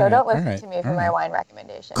taste. So don't listen to me for my wine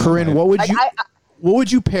recommendation. Corinne, what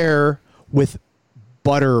would you pair with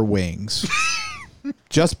butter wings?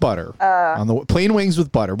 Just butter on the plain wings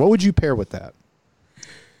with butter. What would you pair with that?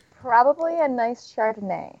 Probably a nice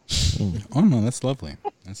Chardonnay. Oh no, that's lovely.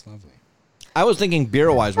 That's lovely. I was thinking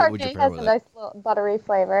beer-wise, what would you Chardonnay pair has with a it? nice little buttery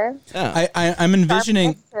flavor. Yeah. I'm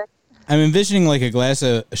envisioning. I'm envisioning like a glass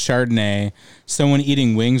of Chardonnay, someone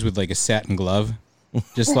eating wings with like a satin glove,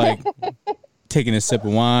 just like taking a sip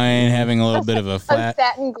of wine, having a little bit of a flat. A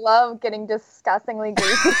satin glove getting disgustingly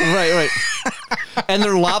greasy. Right. And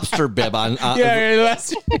their lobster bib on.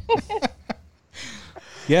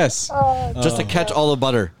 Yes. Just to catch all the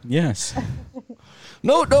butter. Yes.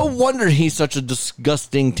 No wonder he's such a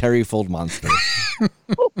disgusting Terryfold monster.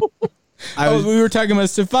 We were talking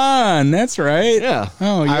about Stefan. That's right. Yeah.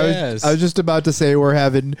 Oh, yes. I was just about to say we're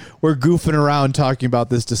goofing around talking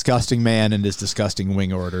about this disgusting man and his disgusting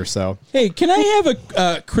wing order. So hey, can I have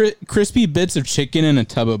a crispy bits of chicken in a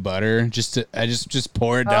tub of butter? I just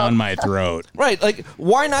pour it down my throat. Right. Like,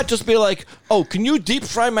 why not just be like, oh, can you deep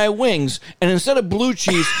fry my wings? And instead of blue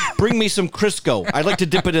cheese, bring me some Crisco. I'd like to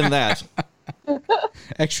dip it in that.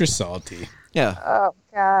 Extra salty. Yeah. Oh,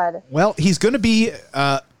 God. well, he's going to be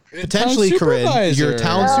potentially, Corinne, your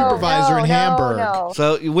town supervisor in Hamburg. No.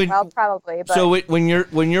 So Probably. But So when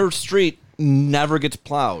your street never gets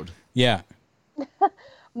plowed. Yeah.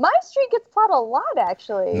 my street gets plowed a lot,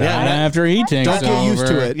 actually. Yeah. Not after he takes Don't get used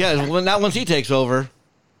to it. Yeah. Well, not once he takes over.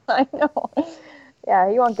 I know.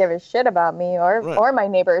 Yeah, he won't give a shit about me or my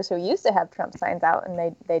neighbors who used to have Trump signs out,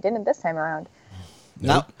 and they didn't this time around.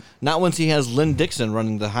 Nope. Not once he has Lynn Dixon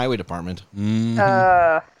running the highway department.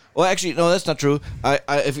 Well, actually, no, that's not true.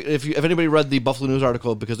 If anybody read the Buffalo News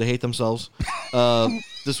article because they hate themselves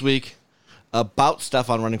this week about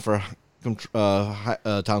Stefan running for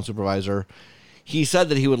town supervisor, he said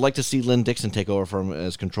that he would like to see Lynn Dixon take over for him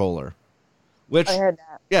as controller. Which I heard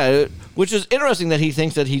that. Yeah, which is interesting that he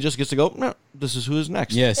thinks that he just gets to go. No, this is who is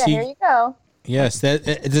next. Yes. Yeah, here you go. Yes.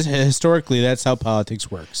 Historically, that's how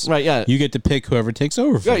politics works. Right. Yeah. You get to pick whoever takes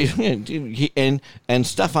over for you. Yeah, and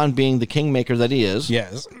Stefan being the kingmaker that he is.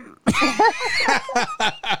 Yes.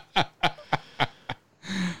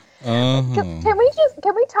 Can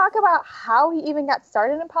we talk about how he even got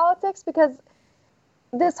started in politics? Because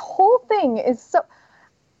this whole thing is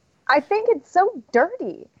I think it's so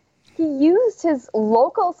dirty. He used his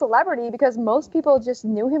local celebrity because most people just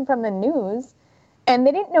knew him from the news, and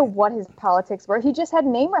they didn't know what his politics were. He just had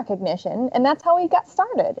name recognition, and that's how he got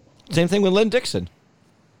started. Same thing with Lynn Dixon.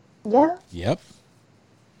 Yeah. Yep.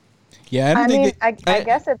 Yeah, I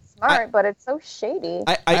guess it's smart, but it's so shady.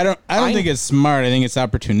 I don't think it's smart. I think it's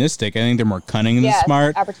opportunistic. I think they're more cunning than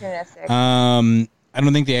smart. Opportunistic. I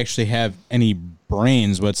don't think they actually have any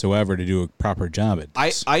brains whatsoever to do a proper job at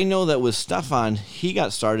this. I know that with Stefan, he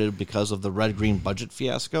got started because of the red-green budget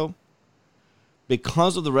fiasco.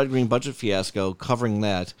 Because of the red-green budget fiasco covering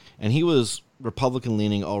that, and he was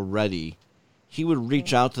Republican-leaning already, he would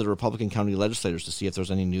reach out to the Republican county legislators to see if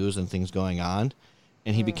there's any news and things going on.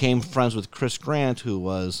 And he became friends with Chris Grant, who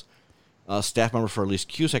was a staff member for Elise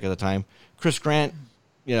Cusack at the time. Chris Grant,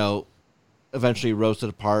 eventually rose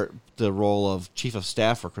to the role of chief of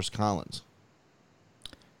staff for Chris Collins.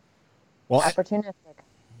 Well, Opportunistic.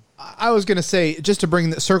 I was going to say, just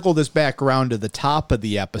to circle this back around to the top of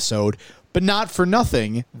the episode, but not for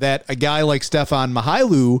nothing, that a guy like Stefan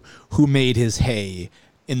Mihailu, who made his hay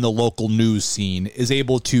in the local news scene, is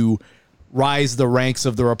able to rise the ranks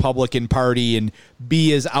of the Republican Party and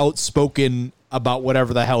be as outspoken about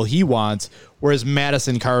whatever the hell he wants, whereas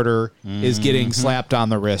Madison Carter is getting slapped on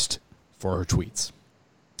the wrist for her tweets.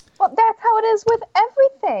 Well, that's how it is with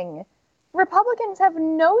everything. Republicans have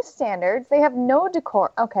no standards. They have no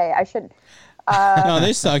decor. Okay, I should. No,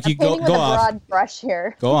 they suck. You go with a off. broad brush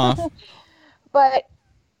here. Go off. But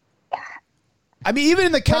I mean, even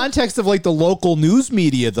in the context of like the local news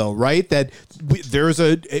media, though, right? That there's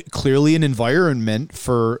clearly an environment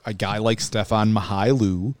for a guy like Stefan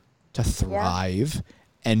Mihailu to thrive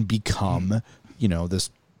and become, this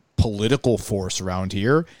political force around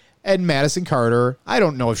here. And Madison Carter, I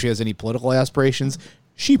don't know if she has any political aspirations.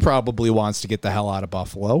 She probably wants to get the hell out of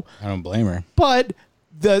Buffalo. I don't blame her. But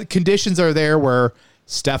the conditions are there where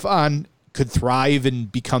Stefan could thrive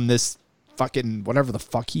and become this fucking whatever the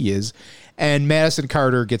fuck he is, and Madison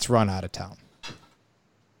Carter gets run out of town.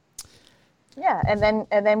 Yeah, and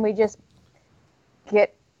then we just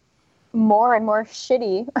get more and more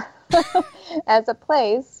shitty as a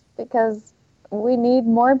place because we need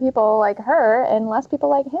more people like her and less people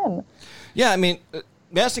like him. Yeah, I mean,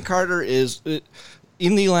 Madison Carter is,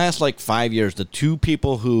 in the last 5 years, the two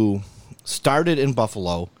people who started in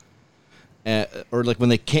Buffalo, or when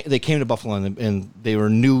they came to Buffalo and they were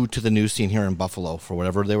new to the news scene here in Buffalo for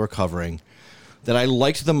whatever they were covering, that I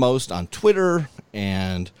liked the most on Twitter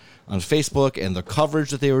and on Facebook, and the coverage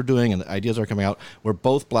that they were doing and the ideas that were coming out, were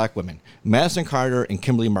both black women, Madison Carter and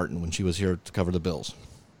Kimberly Martin, when she was here to cover the Bills.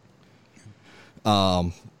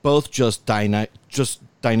 Both just dynamic,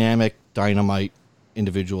 dynamite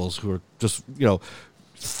individuals who are just,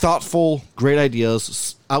 thoughtful, great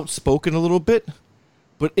ideas, outspoken a little bit,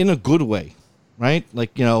 but in a good way, right?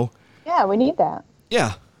 Yeah, we need that.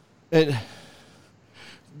 Yeah. The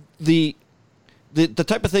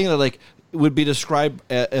type of thing that would be described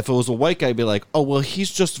if it was a white guy, I'd be like, oh, well,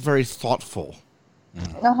 he's just very thoughtful.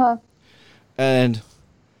 Uh-huh. And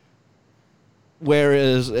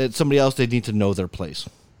whereas it's somebody else, they need to know their place.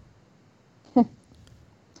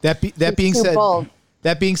 That being too said, bold.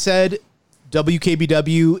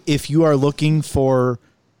 WKBW, if you are looking for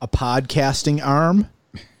a podcasting arm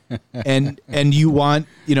and you want,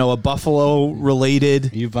 a Buffalo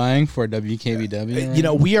related, Are you vying for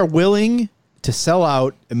WKBW? we are willing to sell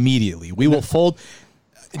out immediately. We will fold.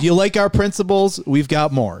 Do you like our principles? We've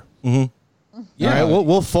got more. Mm-hmm. Yeah. All right,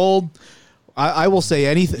 we'll fold. I will say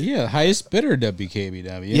anything. Yeah, highest bidder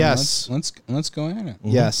WKBW. Yes. Let's go at it. Mm-hmm.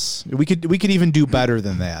 Yes, we could even do better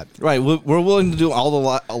than that. Right. We're willing to do all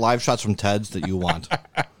the live shots from Ted's that you want.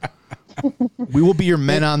 We will be your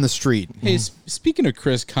men on the street. Hey, speaking of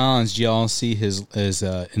Chris Collins, did y'all see his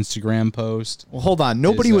Instagram post? Well, hold on.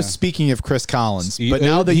 Nobody was speaking of Chris Collins, but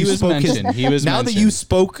now that he you was spoke his, mentioned. He was now that mentioned. you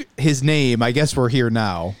spoke his name, I guess we're here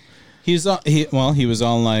now. He was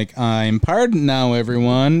all like, "I'm pardoned now,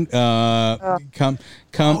 everyone. Come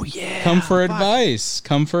for advice.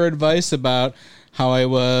 Come for advice about how I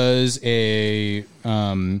was a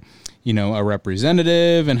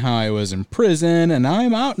representative and how I was in prison, and now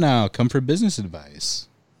I'm out now. Come for business advice."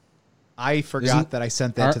 I forgot that I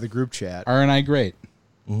sent that to the group chat. Aren't I great?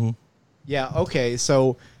 Mm-hmm. Yeah. Okay.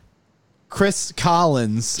 So, Chris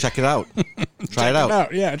Collins Check it out. Try it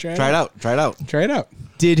out. Yeah, Try it out. Try it out. Try it out.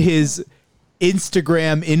 did his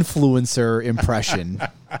Instagram influencer impression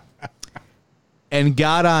and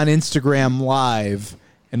got on Instagram Live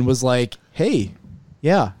and was like, "Hey,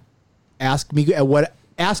 yeah, ask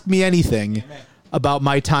me anything about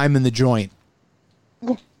my time in the joint."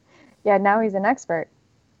 Yeah, now he's an expert.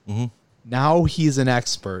 Mm-hmm. Now he's an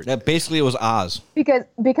expert. That basically it was Oz.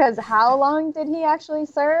 Because how long did he actually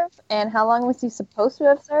serve, and how long was he supposed to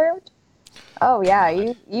have served? Oh yeah,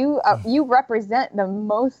 you represent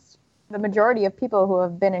the majority of people who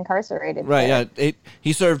have been incarcerated. Right. there. Yeah.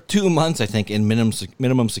 He served 2 months, I think, in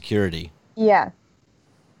minimum security. Yeah.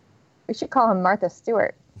 We should call him Martha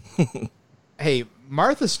Stewart. Hey,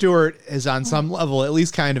 Martha Stewart is on some level at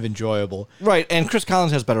least kind of enjoyable. Right. And Chris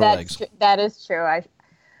Collins has better legs. That is true. I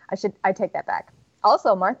take that back.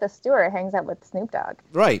 Also, Martha Stewart hangs out with Snoop Dogg.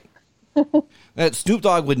 Right. Snoop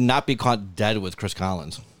Dogg would not be caught dead with Chris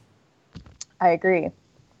Collins. I agree.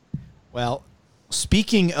 Well,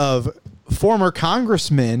 speaking of former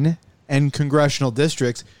congressmen and congressional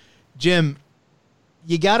districts, Jim,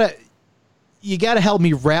 you gotta help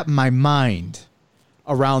me wrap my mind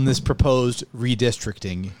around this proposed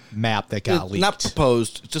redistricting map that got It's leaked. not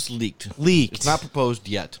proposed, it's just leaked. Leaked. It's not proposed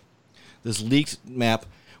yet. This leaked map.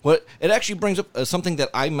 It actually brings up something that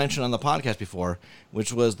I mentioned on the podcast before,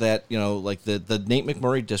 which was that, the Nate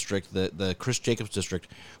McMurray district, the Chris Jacobs district,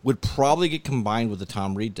 would probably get combined with the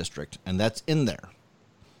Tom Reed district, and that's in there.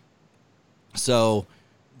 So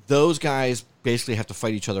those guys basically have to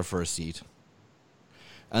fight each other for a seat.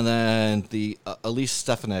 And then the Elise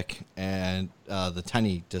Stefanik and the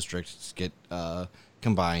Tenney districts get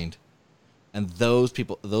combined, and those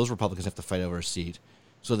Republicans have to fight over a seat,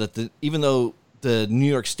 so that even though the New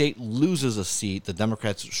York State loses a seat, the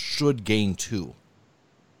Democrats should gain 2.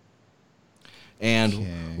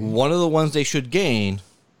 And one of the ones they should gain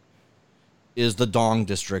is the Dong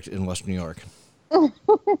district in West New York.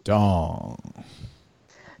 Dong.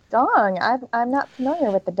 Dong. I'm not familiar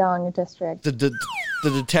with the Dong district. The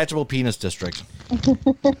detachable penis district.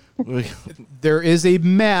 There is a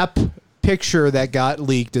map picture that got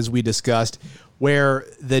leaked, as we discussed, where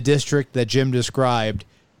the district that Jim described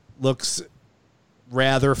looks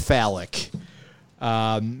rather phallic.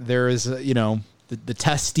 There is, the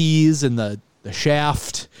testes and the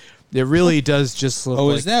shaft. It really does just look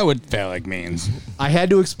like... Is that what phallic means? I had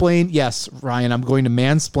to explain. Yes, Ryan, I'm going to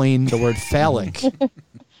mansplain the word phallic to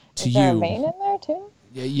Is there a you. vein in there too?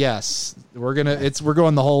 Yes, we're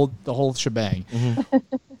going the whole shebang. Mm-hmm.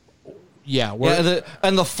 Yeah,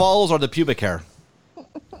 And the falls are the pubic hair.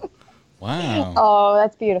 Wow. Oh,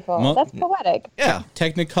 that's beautiful. Well, That's poetic. Yeah.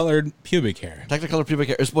 Technicolored pubic hair. Technicolor pubic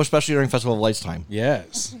hair, especially during Festival of Lights time.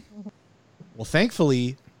 Yes. Well,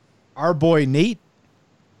 thankfully, our boy Nate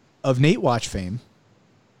of Nate Watch fame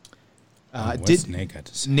What's Nate got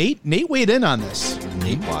to say? Nate weighed in on this.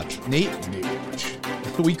 Nate Watch. Nate Watch.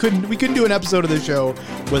 We couldn't do an episode of the show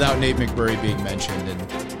without Nate McMurray being mentioned, and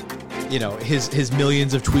his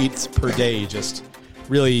millions of tweets per day just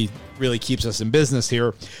really keeps us in business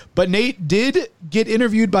here. But Nate did get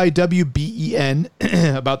interviewed by WBEN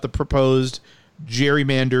about the proposed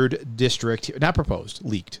gerrymandered district, not proposed,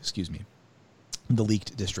 leaked, excuse me, the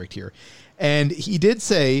leaked district here. And he did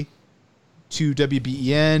say to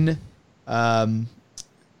WBEN,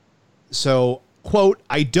 quote,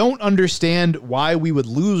 "I don't understand why we would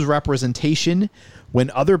lose representation when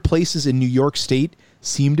other places in New York State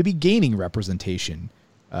seem to be gaining representation,"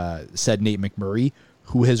 said Nate McMurray,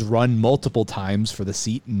 who has run multiple times for the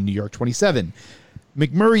seat in New York 27.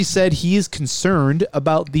 McMurray said he is concerned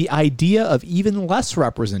about the idea of even less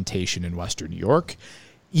representation in Western New York,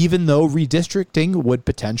 even though redistricting would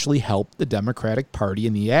potentially help the Democratic Party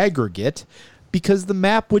in the aggregate, because the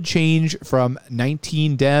map would change from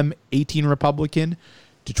 19 Dem, 18 Republican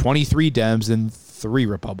to 23 Dems and 3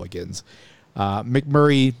 Republicans.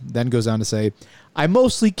 McMurray then goes on to say, "I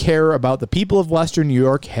mostly care about the people of Western New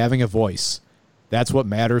York having a voice. That's what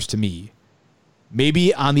matters to me.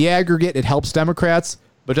 Maybe on the aggregate it helps Democrats,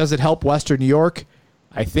 but does it help Western New York?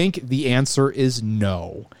 I think the answer is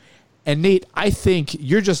no." And Nate, I think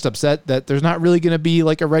you're just upset that there's not really going to be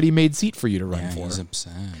like a ready-made seat for you to run for. He's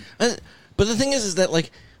upset. But the thing is that like,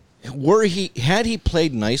 had he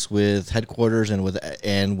played nice with headquarters and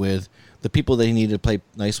with the people that he needed to play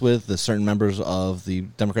nice with, the certain members of the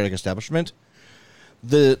Democratic establishment,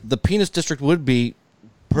 the penis district would be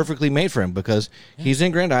perfectly made for him, because he's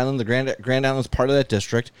in Grand Island. The Grand Island is part of that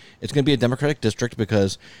district. It's going to be a Democratic district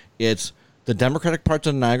because it's the Democratic parts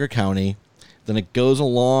of Niagara County. Then it goes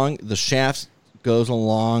along, the shaft goes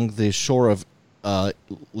along the shore of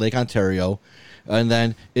Lake Ontario, and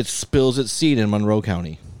then it spills its seed in Monroe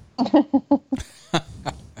County.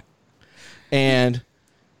 And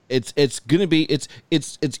it's going to be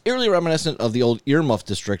it's eerily reminiscent of the old earmuff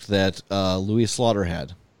district that Louis Slaughter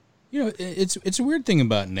had. It's a weird thing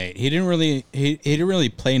about Nate. He didn't really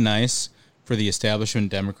play nice for the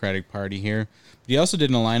establishment Democratic Party here. But he also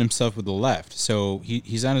didn't align himself with the left. So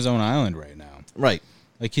he's on his own island right now. Right.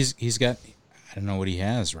 Like he's got, I don't know what he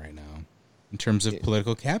has right now in terms of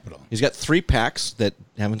political capital. He's got 3 PACs that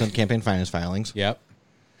haven't done campaign finance filings. Yep.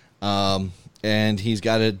 And he's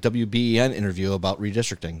got a WBEN interview about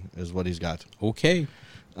redistricting is what he's got. Okay.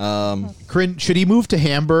 Corinne, should he move to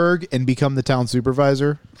Hamburg and become the town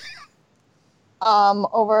supervisor?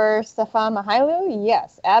 Over Stefan Mihailu?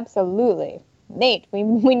 Yes, absolutely. Nate, we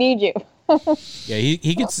need you. Yeah,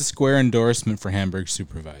 he gets the square endorsement for Hamburg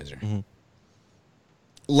supervisor. Mm-hmm.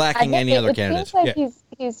 Lacking any other candidate. Seems like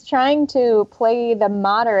he's trying to play the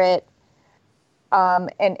moderate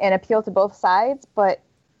and appeal to both sides, but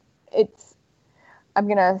I'm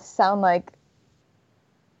going to sound like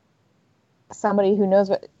somebody who knows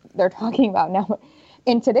what they're talking about now.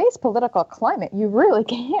 In today's political climate, you really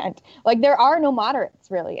can't. Like, there are no moderates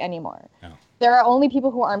really anymore. No. There are only people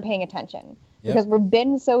who aren't paying attention. Yep. Because we've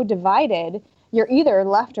been so divided, you're either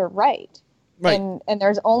left or right. And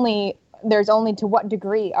there's only to what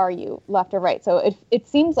degree are you left or right. So it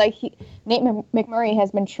seems like Nate McMurray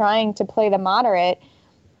has been trying to play the moderate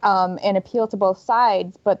and appeal to both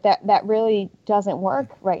sides, but that really doesn't work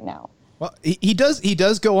right now. Well, he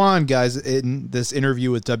does go on, guys, in this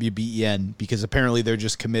interview with WBEN, because apparently they're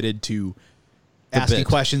just committed to asking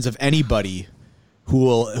questions of anybody who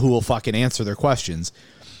will fucking answer their questions.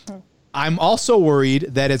 I'm also worried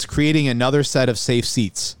that it's creating another set of safe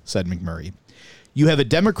seats, said McMurray. You have a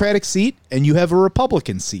Democratic seat and you have a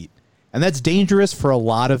Republican seat, and that's dangerous for a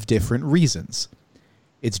lot of different reasons.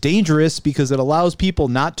 It's dangerous because it allows people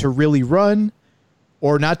not to really run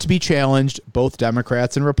or not to be challenged, both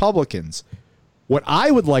Democrats and Republicans. What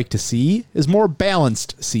I would like to see is more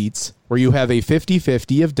balanced seats where you have a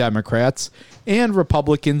 50-50 of Democrats and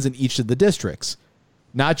Republicans in each of the districts.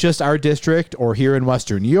 Not just our district or here in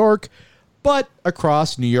Western New York, but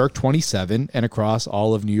across New York 27 and across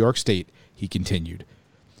all of New York State, he continued.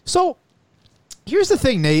 So here's the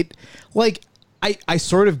thing, Nate. Like, I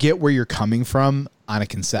sort of get where you're coming from on a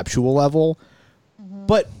conceptual level,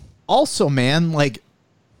 but also, man, like,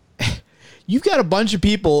 you've got a bunch of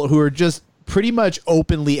people who are just pretty much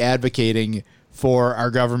openly advocating for our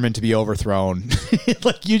government to be overthrown.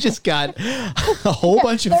 Like, you just got a whole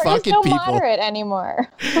bunch of fucking people. There is no moderate anymore.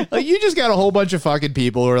 Like, you just got a whole bunch of fucking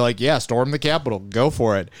people who are like, yeah, storm the Capitol, go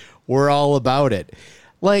for it. we're all about it.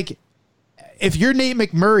 Like, if you're Nate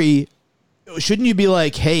McMurray, shouldn't you be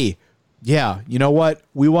like, hey, yeah, you know what?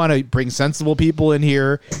 We want to bring sensible people in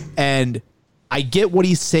here. And I get what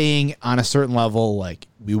he's saying on a certain level. Like,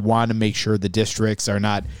 we want to make sure the districts are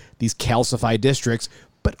not these calcified districts.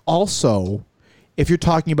 But also, if you're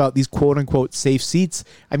talking about these quote unquote safe seats,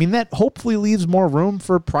 I mean, that hopefully leaves more room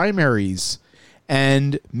for primaries.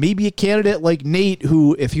 And maybe a candidate like Nate,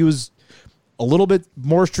 who, if he was a little bit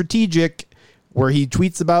more strategic, where he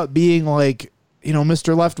tweets about being like, you know,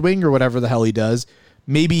 Mr. Left Wing or whatever the hell he does,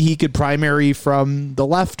 maybe he could primary from the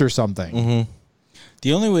left or something. Mm-hmm.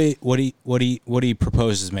 The only way what he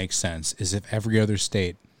proposes makes sense is if every other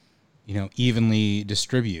state, you know, evenly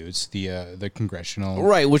distributes the congressional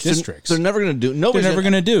districts. They're never going to do. They're never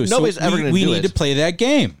going to do. Nobody's ever going to do it. We need to play that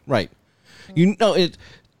game. Right. You know,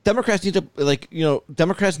 Democrats need to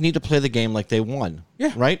Democrats need to play the game like they won.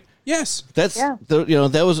 Yeah. Right. Yes. That's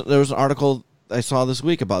there was an article I saw this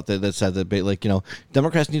week about that said that, like, you know,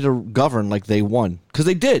 Democrats need to govern like they won, because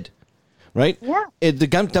they did. Right. Yeah. The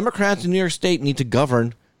Democrats in New York State need to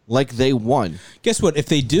govern like they won. Guess what? If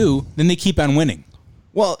they do, then they keep on winning.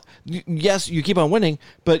 Well, yes, you keep on winning,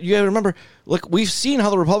 but you got to remember, look, we've seen how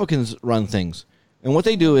the Republicans run things, and what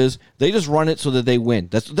they do is they just run it so that they win.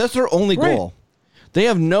 That's their only goal. They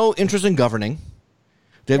have no interest in governing.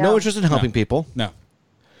 They have no interest in helping people. No.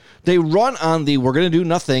 They run on the we're going to do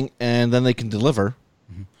nothing, and then they can deliver.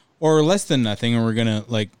 Mm-hmm. Or less than nothing, or we're going to,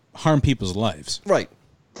 like, harm people's lives. Right.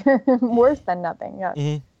 Worse than nothing, yes.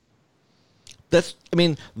 Mm-hmm.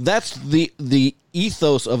 That's the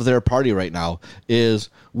ethos of their party right now is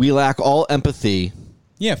we lack all empathy.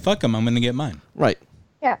 Yeah, fuck them. I'm going to get mine. Right.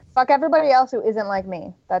 Yeah, fuck everybody else who isn't like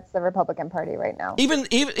me. That's the Republican Party right now. Even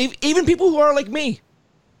people who are like me.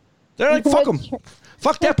 They're like, fuck them.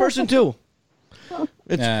 Fuck that person, too.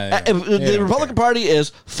 The Republican Party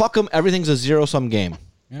is fuck them. Everything's a zero-sum game.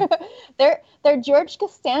 Yeah. They're George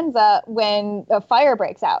Costanza when a fire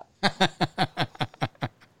breaks out.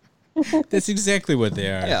 That's exactly what they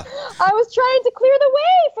are. Yeah. I was trying to clear the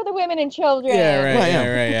way for the women and children. Yeah, right,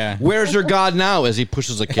 Right, yeah. Where's your God now? As he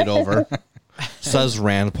pushes a kid over, says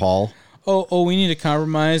Rand Paul. Oh, we need to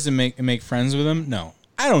compromise and make friends with them? No,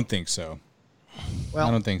 I don't think so. Well,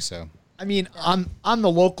 I don't think so. I mean, on the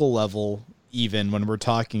local level, even when we're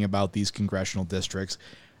talking about these congressional districts,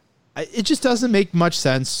 it just doesn't make much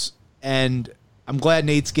sense. And I'm glad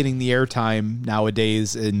Nate's getting the airtime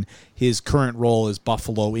nowadays in his current role as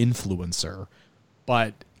Buffalo influencer.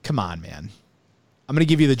 But come on, man. I'm going to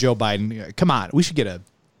give you the Joe Biden. Come on. We should get a...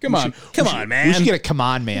 Come on, man. We should get a come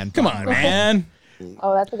on, man. Come on, man.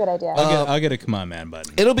 Oh, that's a good idea. I'll get a come on, man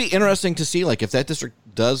button. It'll be interesting to see, like, if that district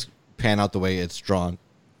does pan out the way it's drawn.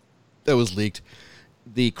 That was leaked.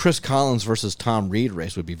 The Chris Collins versus Tom Reed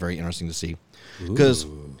race would be very interesting to see. Because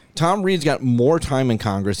Tom Reed's got more time in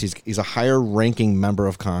Congress. He's a higher-ranking member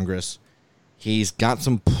of Congress. He's got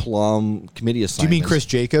some plum committee assignments. Do you mean Chris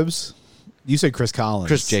Jacobs? You said Chris Collins.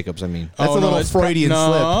 Chris Jacobs, I mean. That's a little Freudian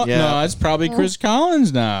slip. Yeah. No, it's probably Chris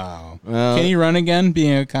Collins now. Can he run again,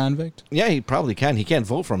 being a convict? Yeah, he probably can. He can't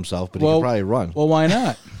vote for himself, but he can probably run. Well, why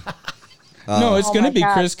not? No, it's going to be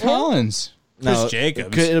God. Chris Really? Collins. Chris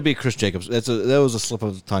Jacobs. It'll be Chris Jacobs. That was a slip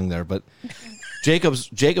of the tongue there, but Jacobs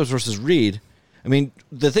versus Reed. I mean,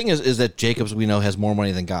 the thing is that Jacobs, we know, has more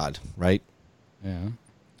money than God, right? Yeah.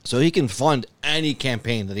 So he can fund any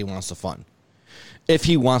campaign that he wants to fund, if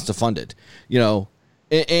he wants to fund it, you know.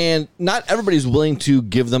 And not everybody's willing to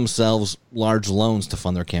give themselves large loans to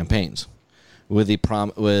fund their campaigns, with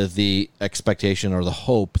the expectation or the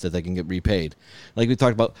hope that they can get repaid. Like we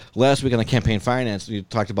talked about last week on the campaign finance, we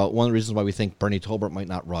talked about one of the reasons why we think Bernie Tolbert might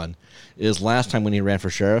not run is last time when he ran for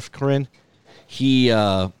sheriff, Corinne, he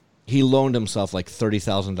loaned himself like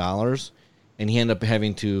 $30,000, and he ended up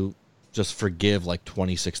having to just forgive like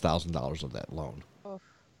 $26,000 of that loan.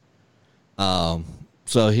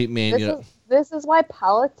 So he made This is why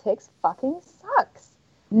politics fucking sucks.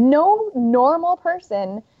 No normal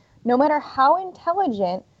person, no matter how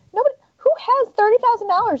intelligent, nobody who has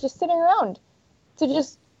 $30,000 just sitting around to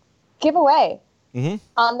just give away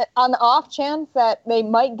on the off chance that they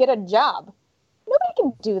might get a job. Nobody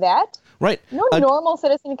can do that. Right. No normal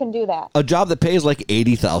citizen can do that. A job that pays like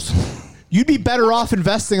 $80,000. You'd be better off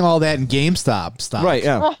investing all that in GameStop stock. Right,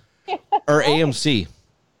 yeah. Or AMC.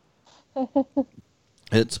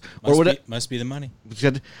 Must be the money.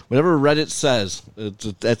 Whatever Reddit says.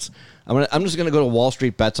 I'm just gonna go to Wall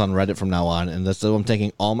Street Bets on Reddit from now on, and that's what I'm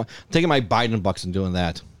taking my Biden bucks and doing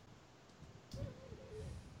that.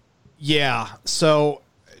 Yeah. So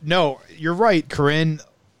no, you're right, Corinne.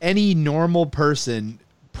 Any normal person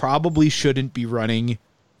probably shouldn't be running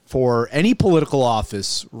for any political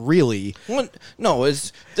office, really. Well, no,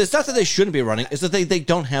 it's not that they shouldn't be running. It's that they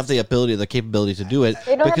don't have the ability, the capability to do it.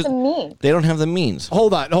 They don't have the means. They don't have the means.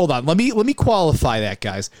 Hold on. Let me qualify that,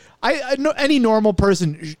 guys. I know any normal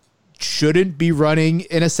person shouldn't be running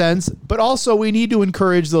in a sense, but also we need to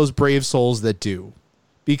encourage those brave souls that do,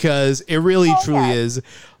 because it really truly is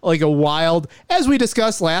like a wild, as we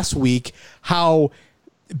discussed last week, how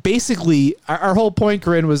basically our whole point,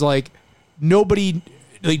 Corinne, was like nobody,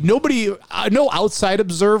 no outside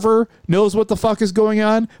observer knows what the fuck is going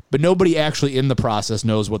on, but nobody actually in the process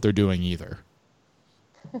knows what they're doing either.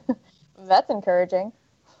 That's encouraging.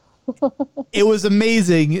 It was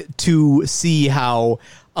amazing to see how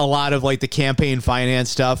a lot of like the campaign finance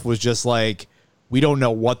stuff was just like, we don't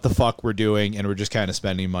know what the fuck we're doing, and we're just kind of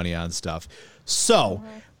spending money on stuff. So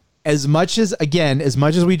as much as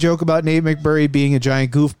we joke about Nate McMurray being a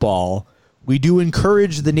giant goofball, we do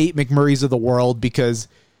encourage the Nate McMurrays of the world, because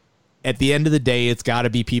at the end of the day, it's got to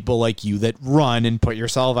be people like you that run and put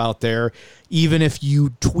yourself out there, even if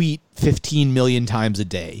you tweet 15 million times a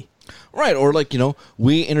day. Right. Or like,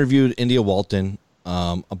 we interviewed India Walton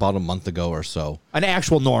about a month ago or so. An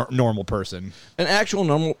actual normal person. An actual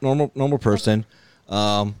normal person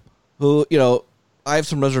who, I have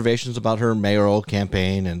some reservations about her mayoral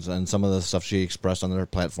campaign and some of the stuff she expressed on her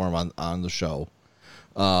platform on the show.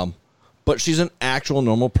 But she's an actual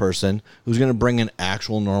normal person who's going to bring an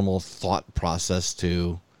actual normal thought process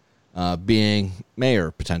to being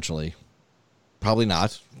mayor, potentially. Probably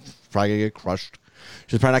not. Probably going to get crushed.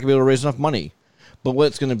 She's probably not going to be able to raise enough money. But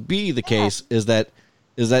what's going to be the case is that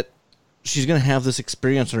she's going to have this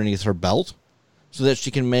experience underneath her belt so that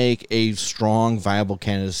she can make a strong, viable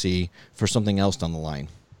candidacy for something else down the line.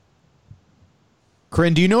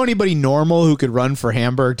 Corinne, do you know anybody normal who could run for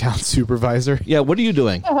Hamburg Town Supervisor? Yeah, what are you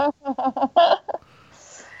doing?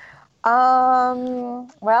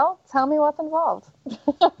 Well, tell me what's involved.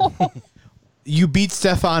 You beat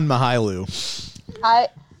Stefan Mihailu.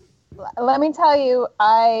 Let me tell you,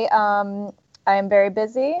 I am very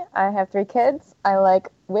busy. I have 3 kids. I like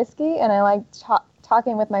whiskey, and I like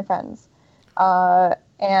talking with my friends,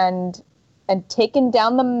 and taking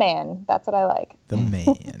down the man. That's what I like. The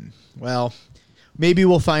man. Well, maybe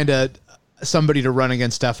we'll find somebody to run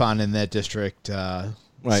against Stefan in that district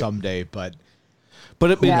someday. But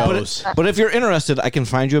if you're interested, I can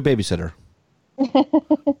find you a babysitter.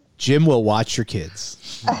 Jim will watch your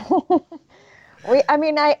kids. I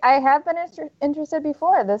have been interested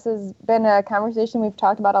before. This has been a conversation we've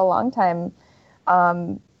talked about a long time.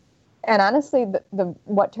 And honestly, the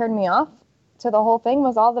what turned me off to the whole thing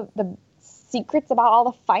was all the secrets about all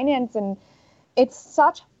the finance, and it's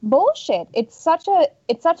such bullshit. It's such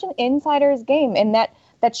an insider's game, and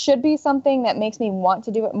that should be something that makes me want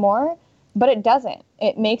to do it more, but it doesn't.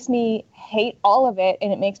 It makes me hate all of it,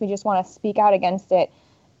 and it makes me just want to speak out against it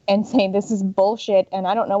and say this is bullshit, and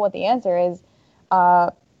I don't know what the answer is.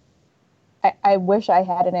 I wish I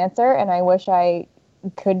had an answer, and I wish I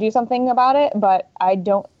could do something about it, but I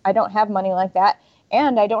don't have money like that,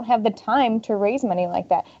 and I don't have the time to raise money like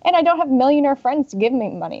that, and I don't have millionaire friends to give me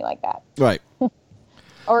money like that. Right.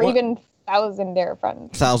 Or even thousandaire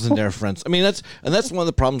friends. Thousandaire friends. I mean, that's one of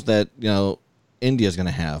the problems that, India's going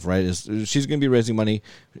to have, right? Is she's going to be raising money.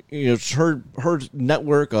 Her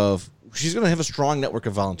network she's going to have a strong network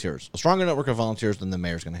of volunteers, a stronger network of volunteers than the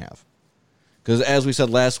mayor's going to have. Because as we said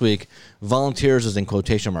last week, volunteers is in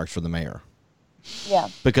quotation marks for the mayor. Yeah.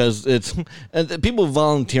 Because and the people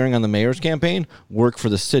volunteering on the mayor's campaign work for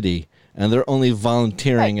the city, and they're only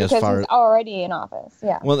volunteering as far as already in office.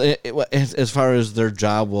 Yeah. Well, as far as their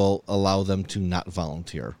job will allow them to not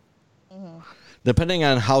volunteer. Mm-hmm. Depending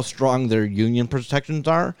on how strong their union protections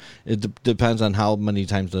are, it depends on how many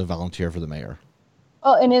times they volunteer for the mayor.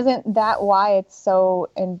 Well, and isn't that why it's so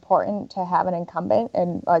important to have an incumbent,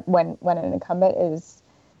 and like when an incumbent is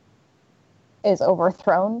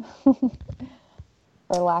overthrown,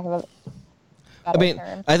 for lack of a better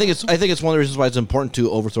term. I think it's one of the reasons why it's important to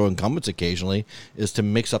overthrow incumbents occasionally is to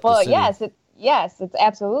mix up the city. Yes, it's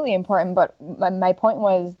absolutely important. But my point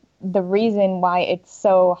was the reason why it's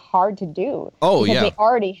so hard to do. Oh, because yeah. They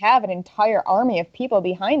already have an entire army of people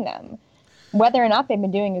behind them, whether or not they've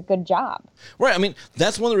been doing a good job. Right. I mean,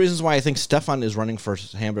 that's one of the reasons why I think Stefan is running for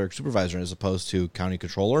Hamburg Supervisor as opposed to County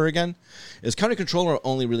Controller again. Is County Controller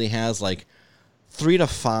only really has like 3 to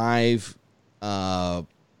 5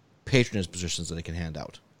 patronage positions that it can hand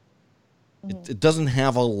out. Mm. It doesn't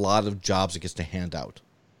have a lot of jobs it gets to hand out.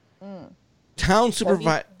 Mm. He's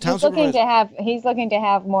looking to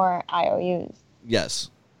have more IOUs.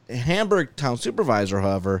 Yes. Hamburg Town Supervisor,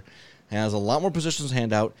 however, has a lot more positions to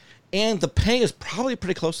hand out, and the pay is probably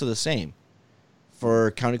pretty close to the same.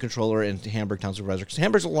 for county controller and Hamburg town supervisor, because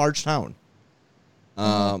Hamburg's a large town.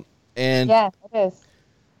 And Yeah, it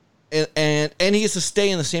is. And he has to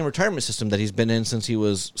stay in the same retirement system that he's been in since he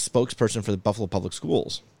was spokesperson for the Buffalo Public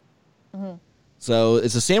Schools. So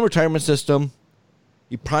it's the same retirement system.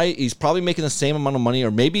 He's probably making the same amount of money,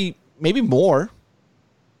 or maybe more,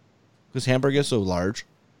 because Hamburg is so large.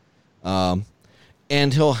 And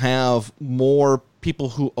he'll have more people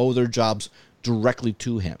who owe their jobs directly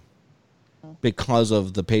to him because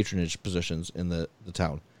of the patronage positions in the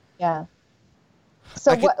town. Yeah.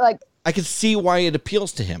 So I can see why it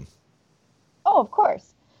appeals to him. Oh, of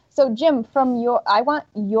course. So Jim, I want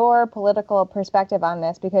your political perspective on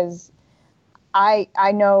this, because I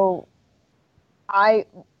know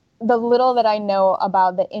the little that I know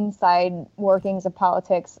about the inside workings of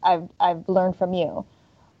politics, I've learned from you.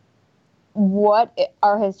 What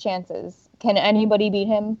are his chances? Can anybody beat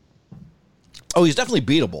him? Oh, he's definitely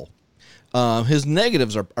beatable. His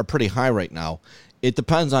negatives are pretty high right now. It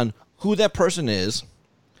depends on who that person is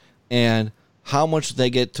and how much they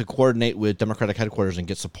get to coordinate with Democratic headquarters and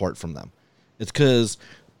get support from them. It's because,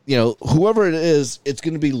 whoever it is, it's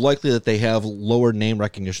going to be likely that they have lower name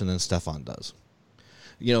recognition than Stefan does.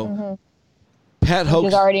 Pat Hoke's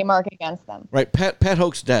is already a mark against them. Right, Pat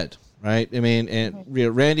Hoke's dead, right? I mean, and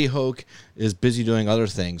Randy Hoke is busy doing other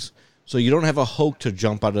things. So you don't have a Hoke to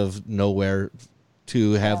jump out of nowhere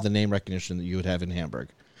to have the name recognition that you would have in Hamburg.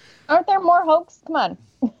 Aren't there more Hokes? Come on.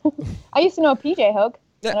 I used to know PJ Hoke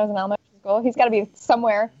when I was in elementary school. He's got to be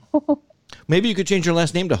somewhere. Maybe you could change your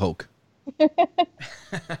last name to Hoke. It's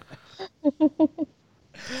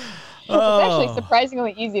actually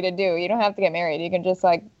surprisingly easy to do. You don't have to get married. You can just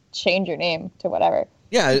change your name to whatever.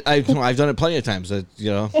 Yeah, I've done it plenty of times.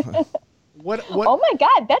 What? Oh my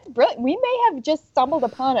God, that's brilliant. We may have just stumbled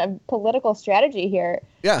upon a political strategy here.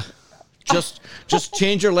 Yeah. Just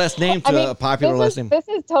change your last name to a popular last name. This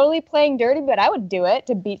is totally playing dirty, but I would do it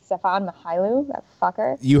to beat Stefan Mihailu, that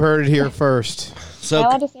fucker. You heard it here first. So, am I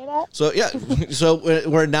allowed to say that? So, yeah. So,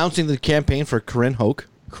 we're announcing the campaign for Corinne Hoke.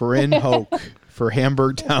 Corinne Hoke for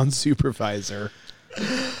Hamburg Town Supervisor.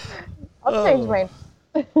 I'll change mine.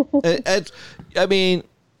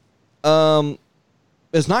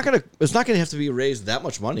 It's not gonna have to be raised that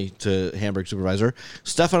much money to Hamburg Supervisor.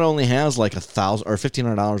 Stefan only has like $1,000 or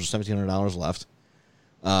 $1,500 or $1,700 left.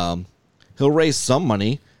 He'll raise some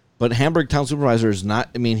money, but Hamburg Town Supervisor is not.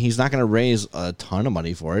 I mean, he's not going to raise a ton of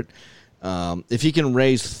money for it. If he can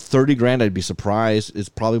raise $30,000, I'd be surprised. It's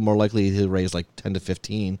probably more likely he'll raise like 10 to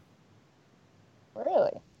 15.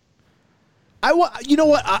 Really? You know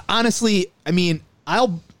what? Honestly, I mean,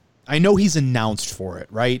 I know he's announced for it,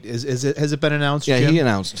 right? Has it been announced? Yeah, Jim? he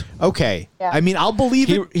announced. Okay. Yeah. I mean, I'll believe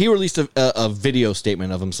it. He released a video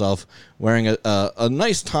statement of himself wearing a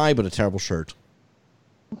nice tie but a terrible shirt.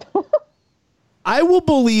 I will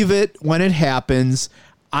believe it when it happens.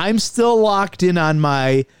 I'm still locked in on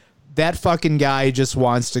that fucking guy just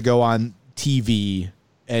wants to go on TV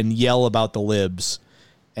and yell about the libs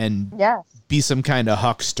and be some kind of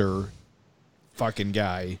huckster fucking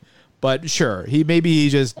guy. But sure, he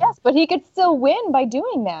just... Yes, but he could still win by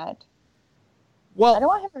doing that. Well, I don't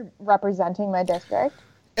want him representing my district.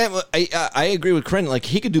 And I agree with Corinne. Like,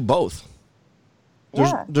 he could do both.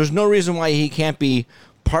 There's no reason why he can't be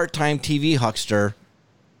part-time TV huckster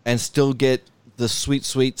and still get the sweet,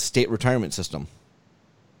 sweet state retirement system.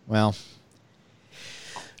 Well.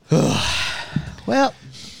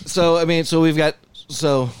 So, I mean, so we've got...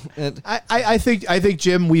 So I think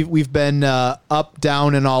Jim, we've been up,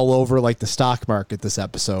 down, and all over like the stock market this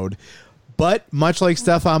episode, but much like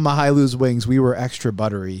Stefan Mihailu's wings, we were extra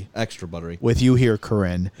buttery with you here,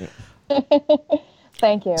 Corinne. Yeah.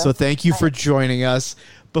 Thank you. So thank you for joining us.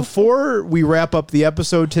 Before we wrap up the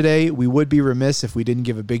episode today, we would be remiss if we didn't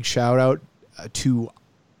give a big shout out to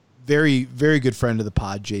very, very good friend of the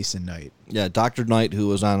pod, Jason Knight. Yeah, Dr. Knight, who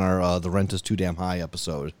was on our The Rent is Too Damn High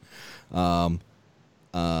episode.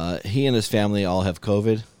 He and his family all have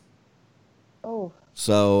COVID. Oh.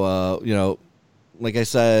 So, like I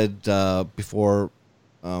said before,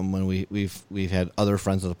 when we've had other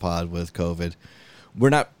friends of the pod with COVID, we're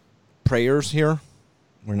not prayers here.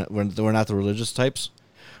 We're not the religious types.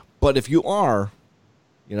 But if you are,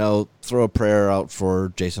 throw a prayer out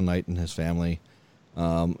for Jason Knight and his family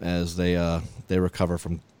as they recover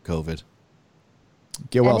from COVID.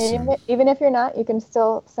 Get well soon. Even if you're not, you can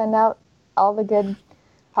still send out all the good,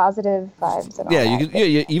 positive vibes. And all you can.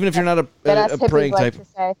 Yeah, even if you're not a praying type.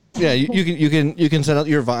 Yeah, you can send out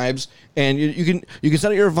your vibes, and you can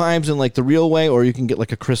send out your vibes in like the real way, or you can get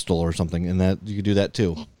like a crystal or something, and that you can do that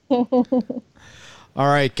too. All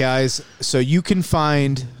right, guys. So you can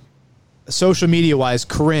find social media wise,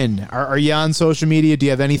 Corinne, are you on social media? Do you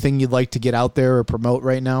have anything you'd like to get out there or promote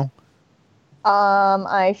right now?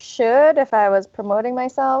 I should if I was promoting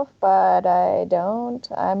myself, but I don't.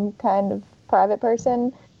 I'm kind of a private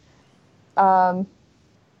person.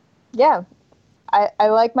 Yeah, I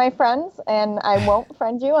like my friends, and I won't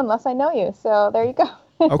friend you unless I know you. So there you go.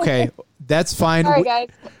 Okay, that's fine. Sorry, guys.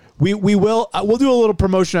 We will we'll do a little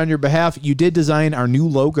promotion on your behalf. You did design our new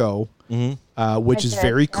logo, which is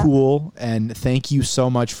very cool, and thank you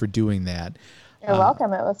so much for doing that. You're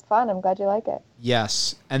welcome. It was fun. I'm glad you like it.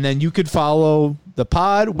 Yes, and then you could follow the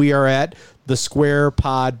pod. We are at the Square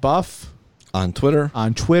Pod Buff On Twitter.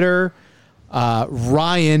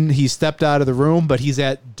 Ryan, he stepped out of the room, but he's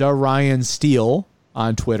at Da Ryan Steele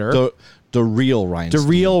on Twitter. The real Ryan.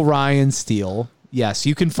 Real Ryan Steele. Yes,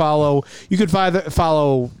 you can follow. You can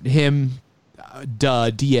follow him. Da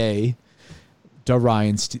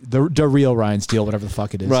Ryan. The real Ryan Steele, whatever the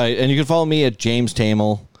fuck it is. Right, and you can follow me at James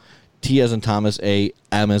Tamel. T as in Thomas, A,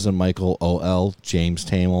 M as in Michael, O-L, James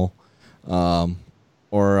Tamel,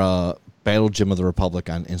 or Battle Gym of the Republic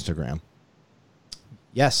on Instagram.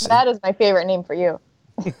 Yes. That is my favorite name for you.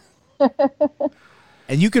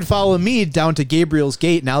 And you can follow me down to Gabriel's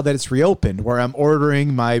Gate now that it's reopened, where I'm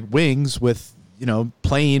ordering my wings with,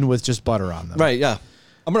 plain with just butter on them. Right, yeah.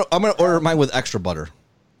 I'm gonna order mine with extra butter.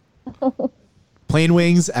 Plain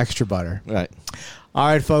wings, extra butter. Right. All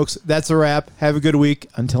right, folks, that's a wrap. Have a good week.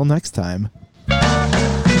 Until next time.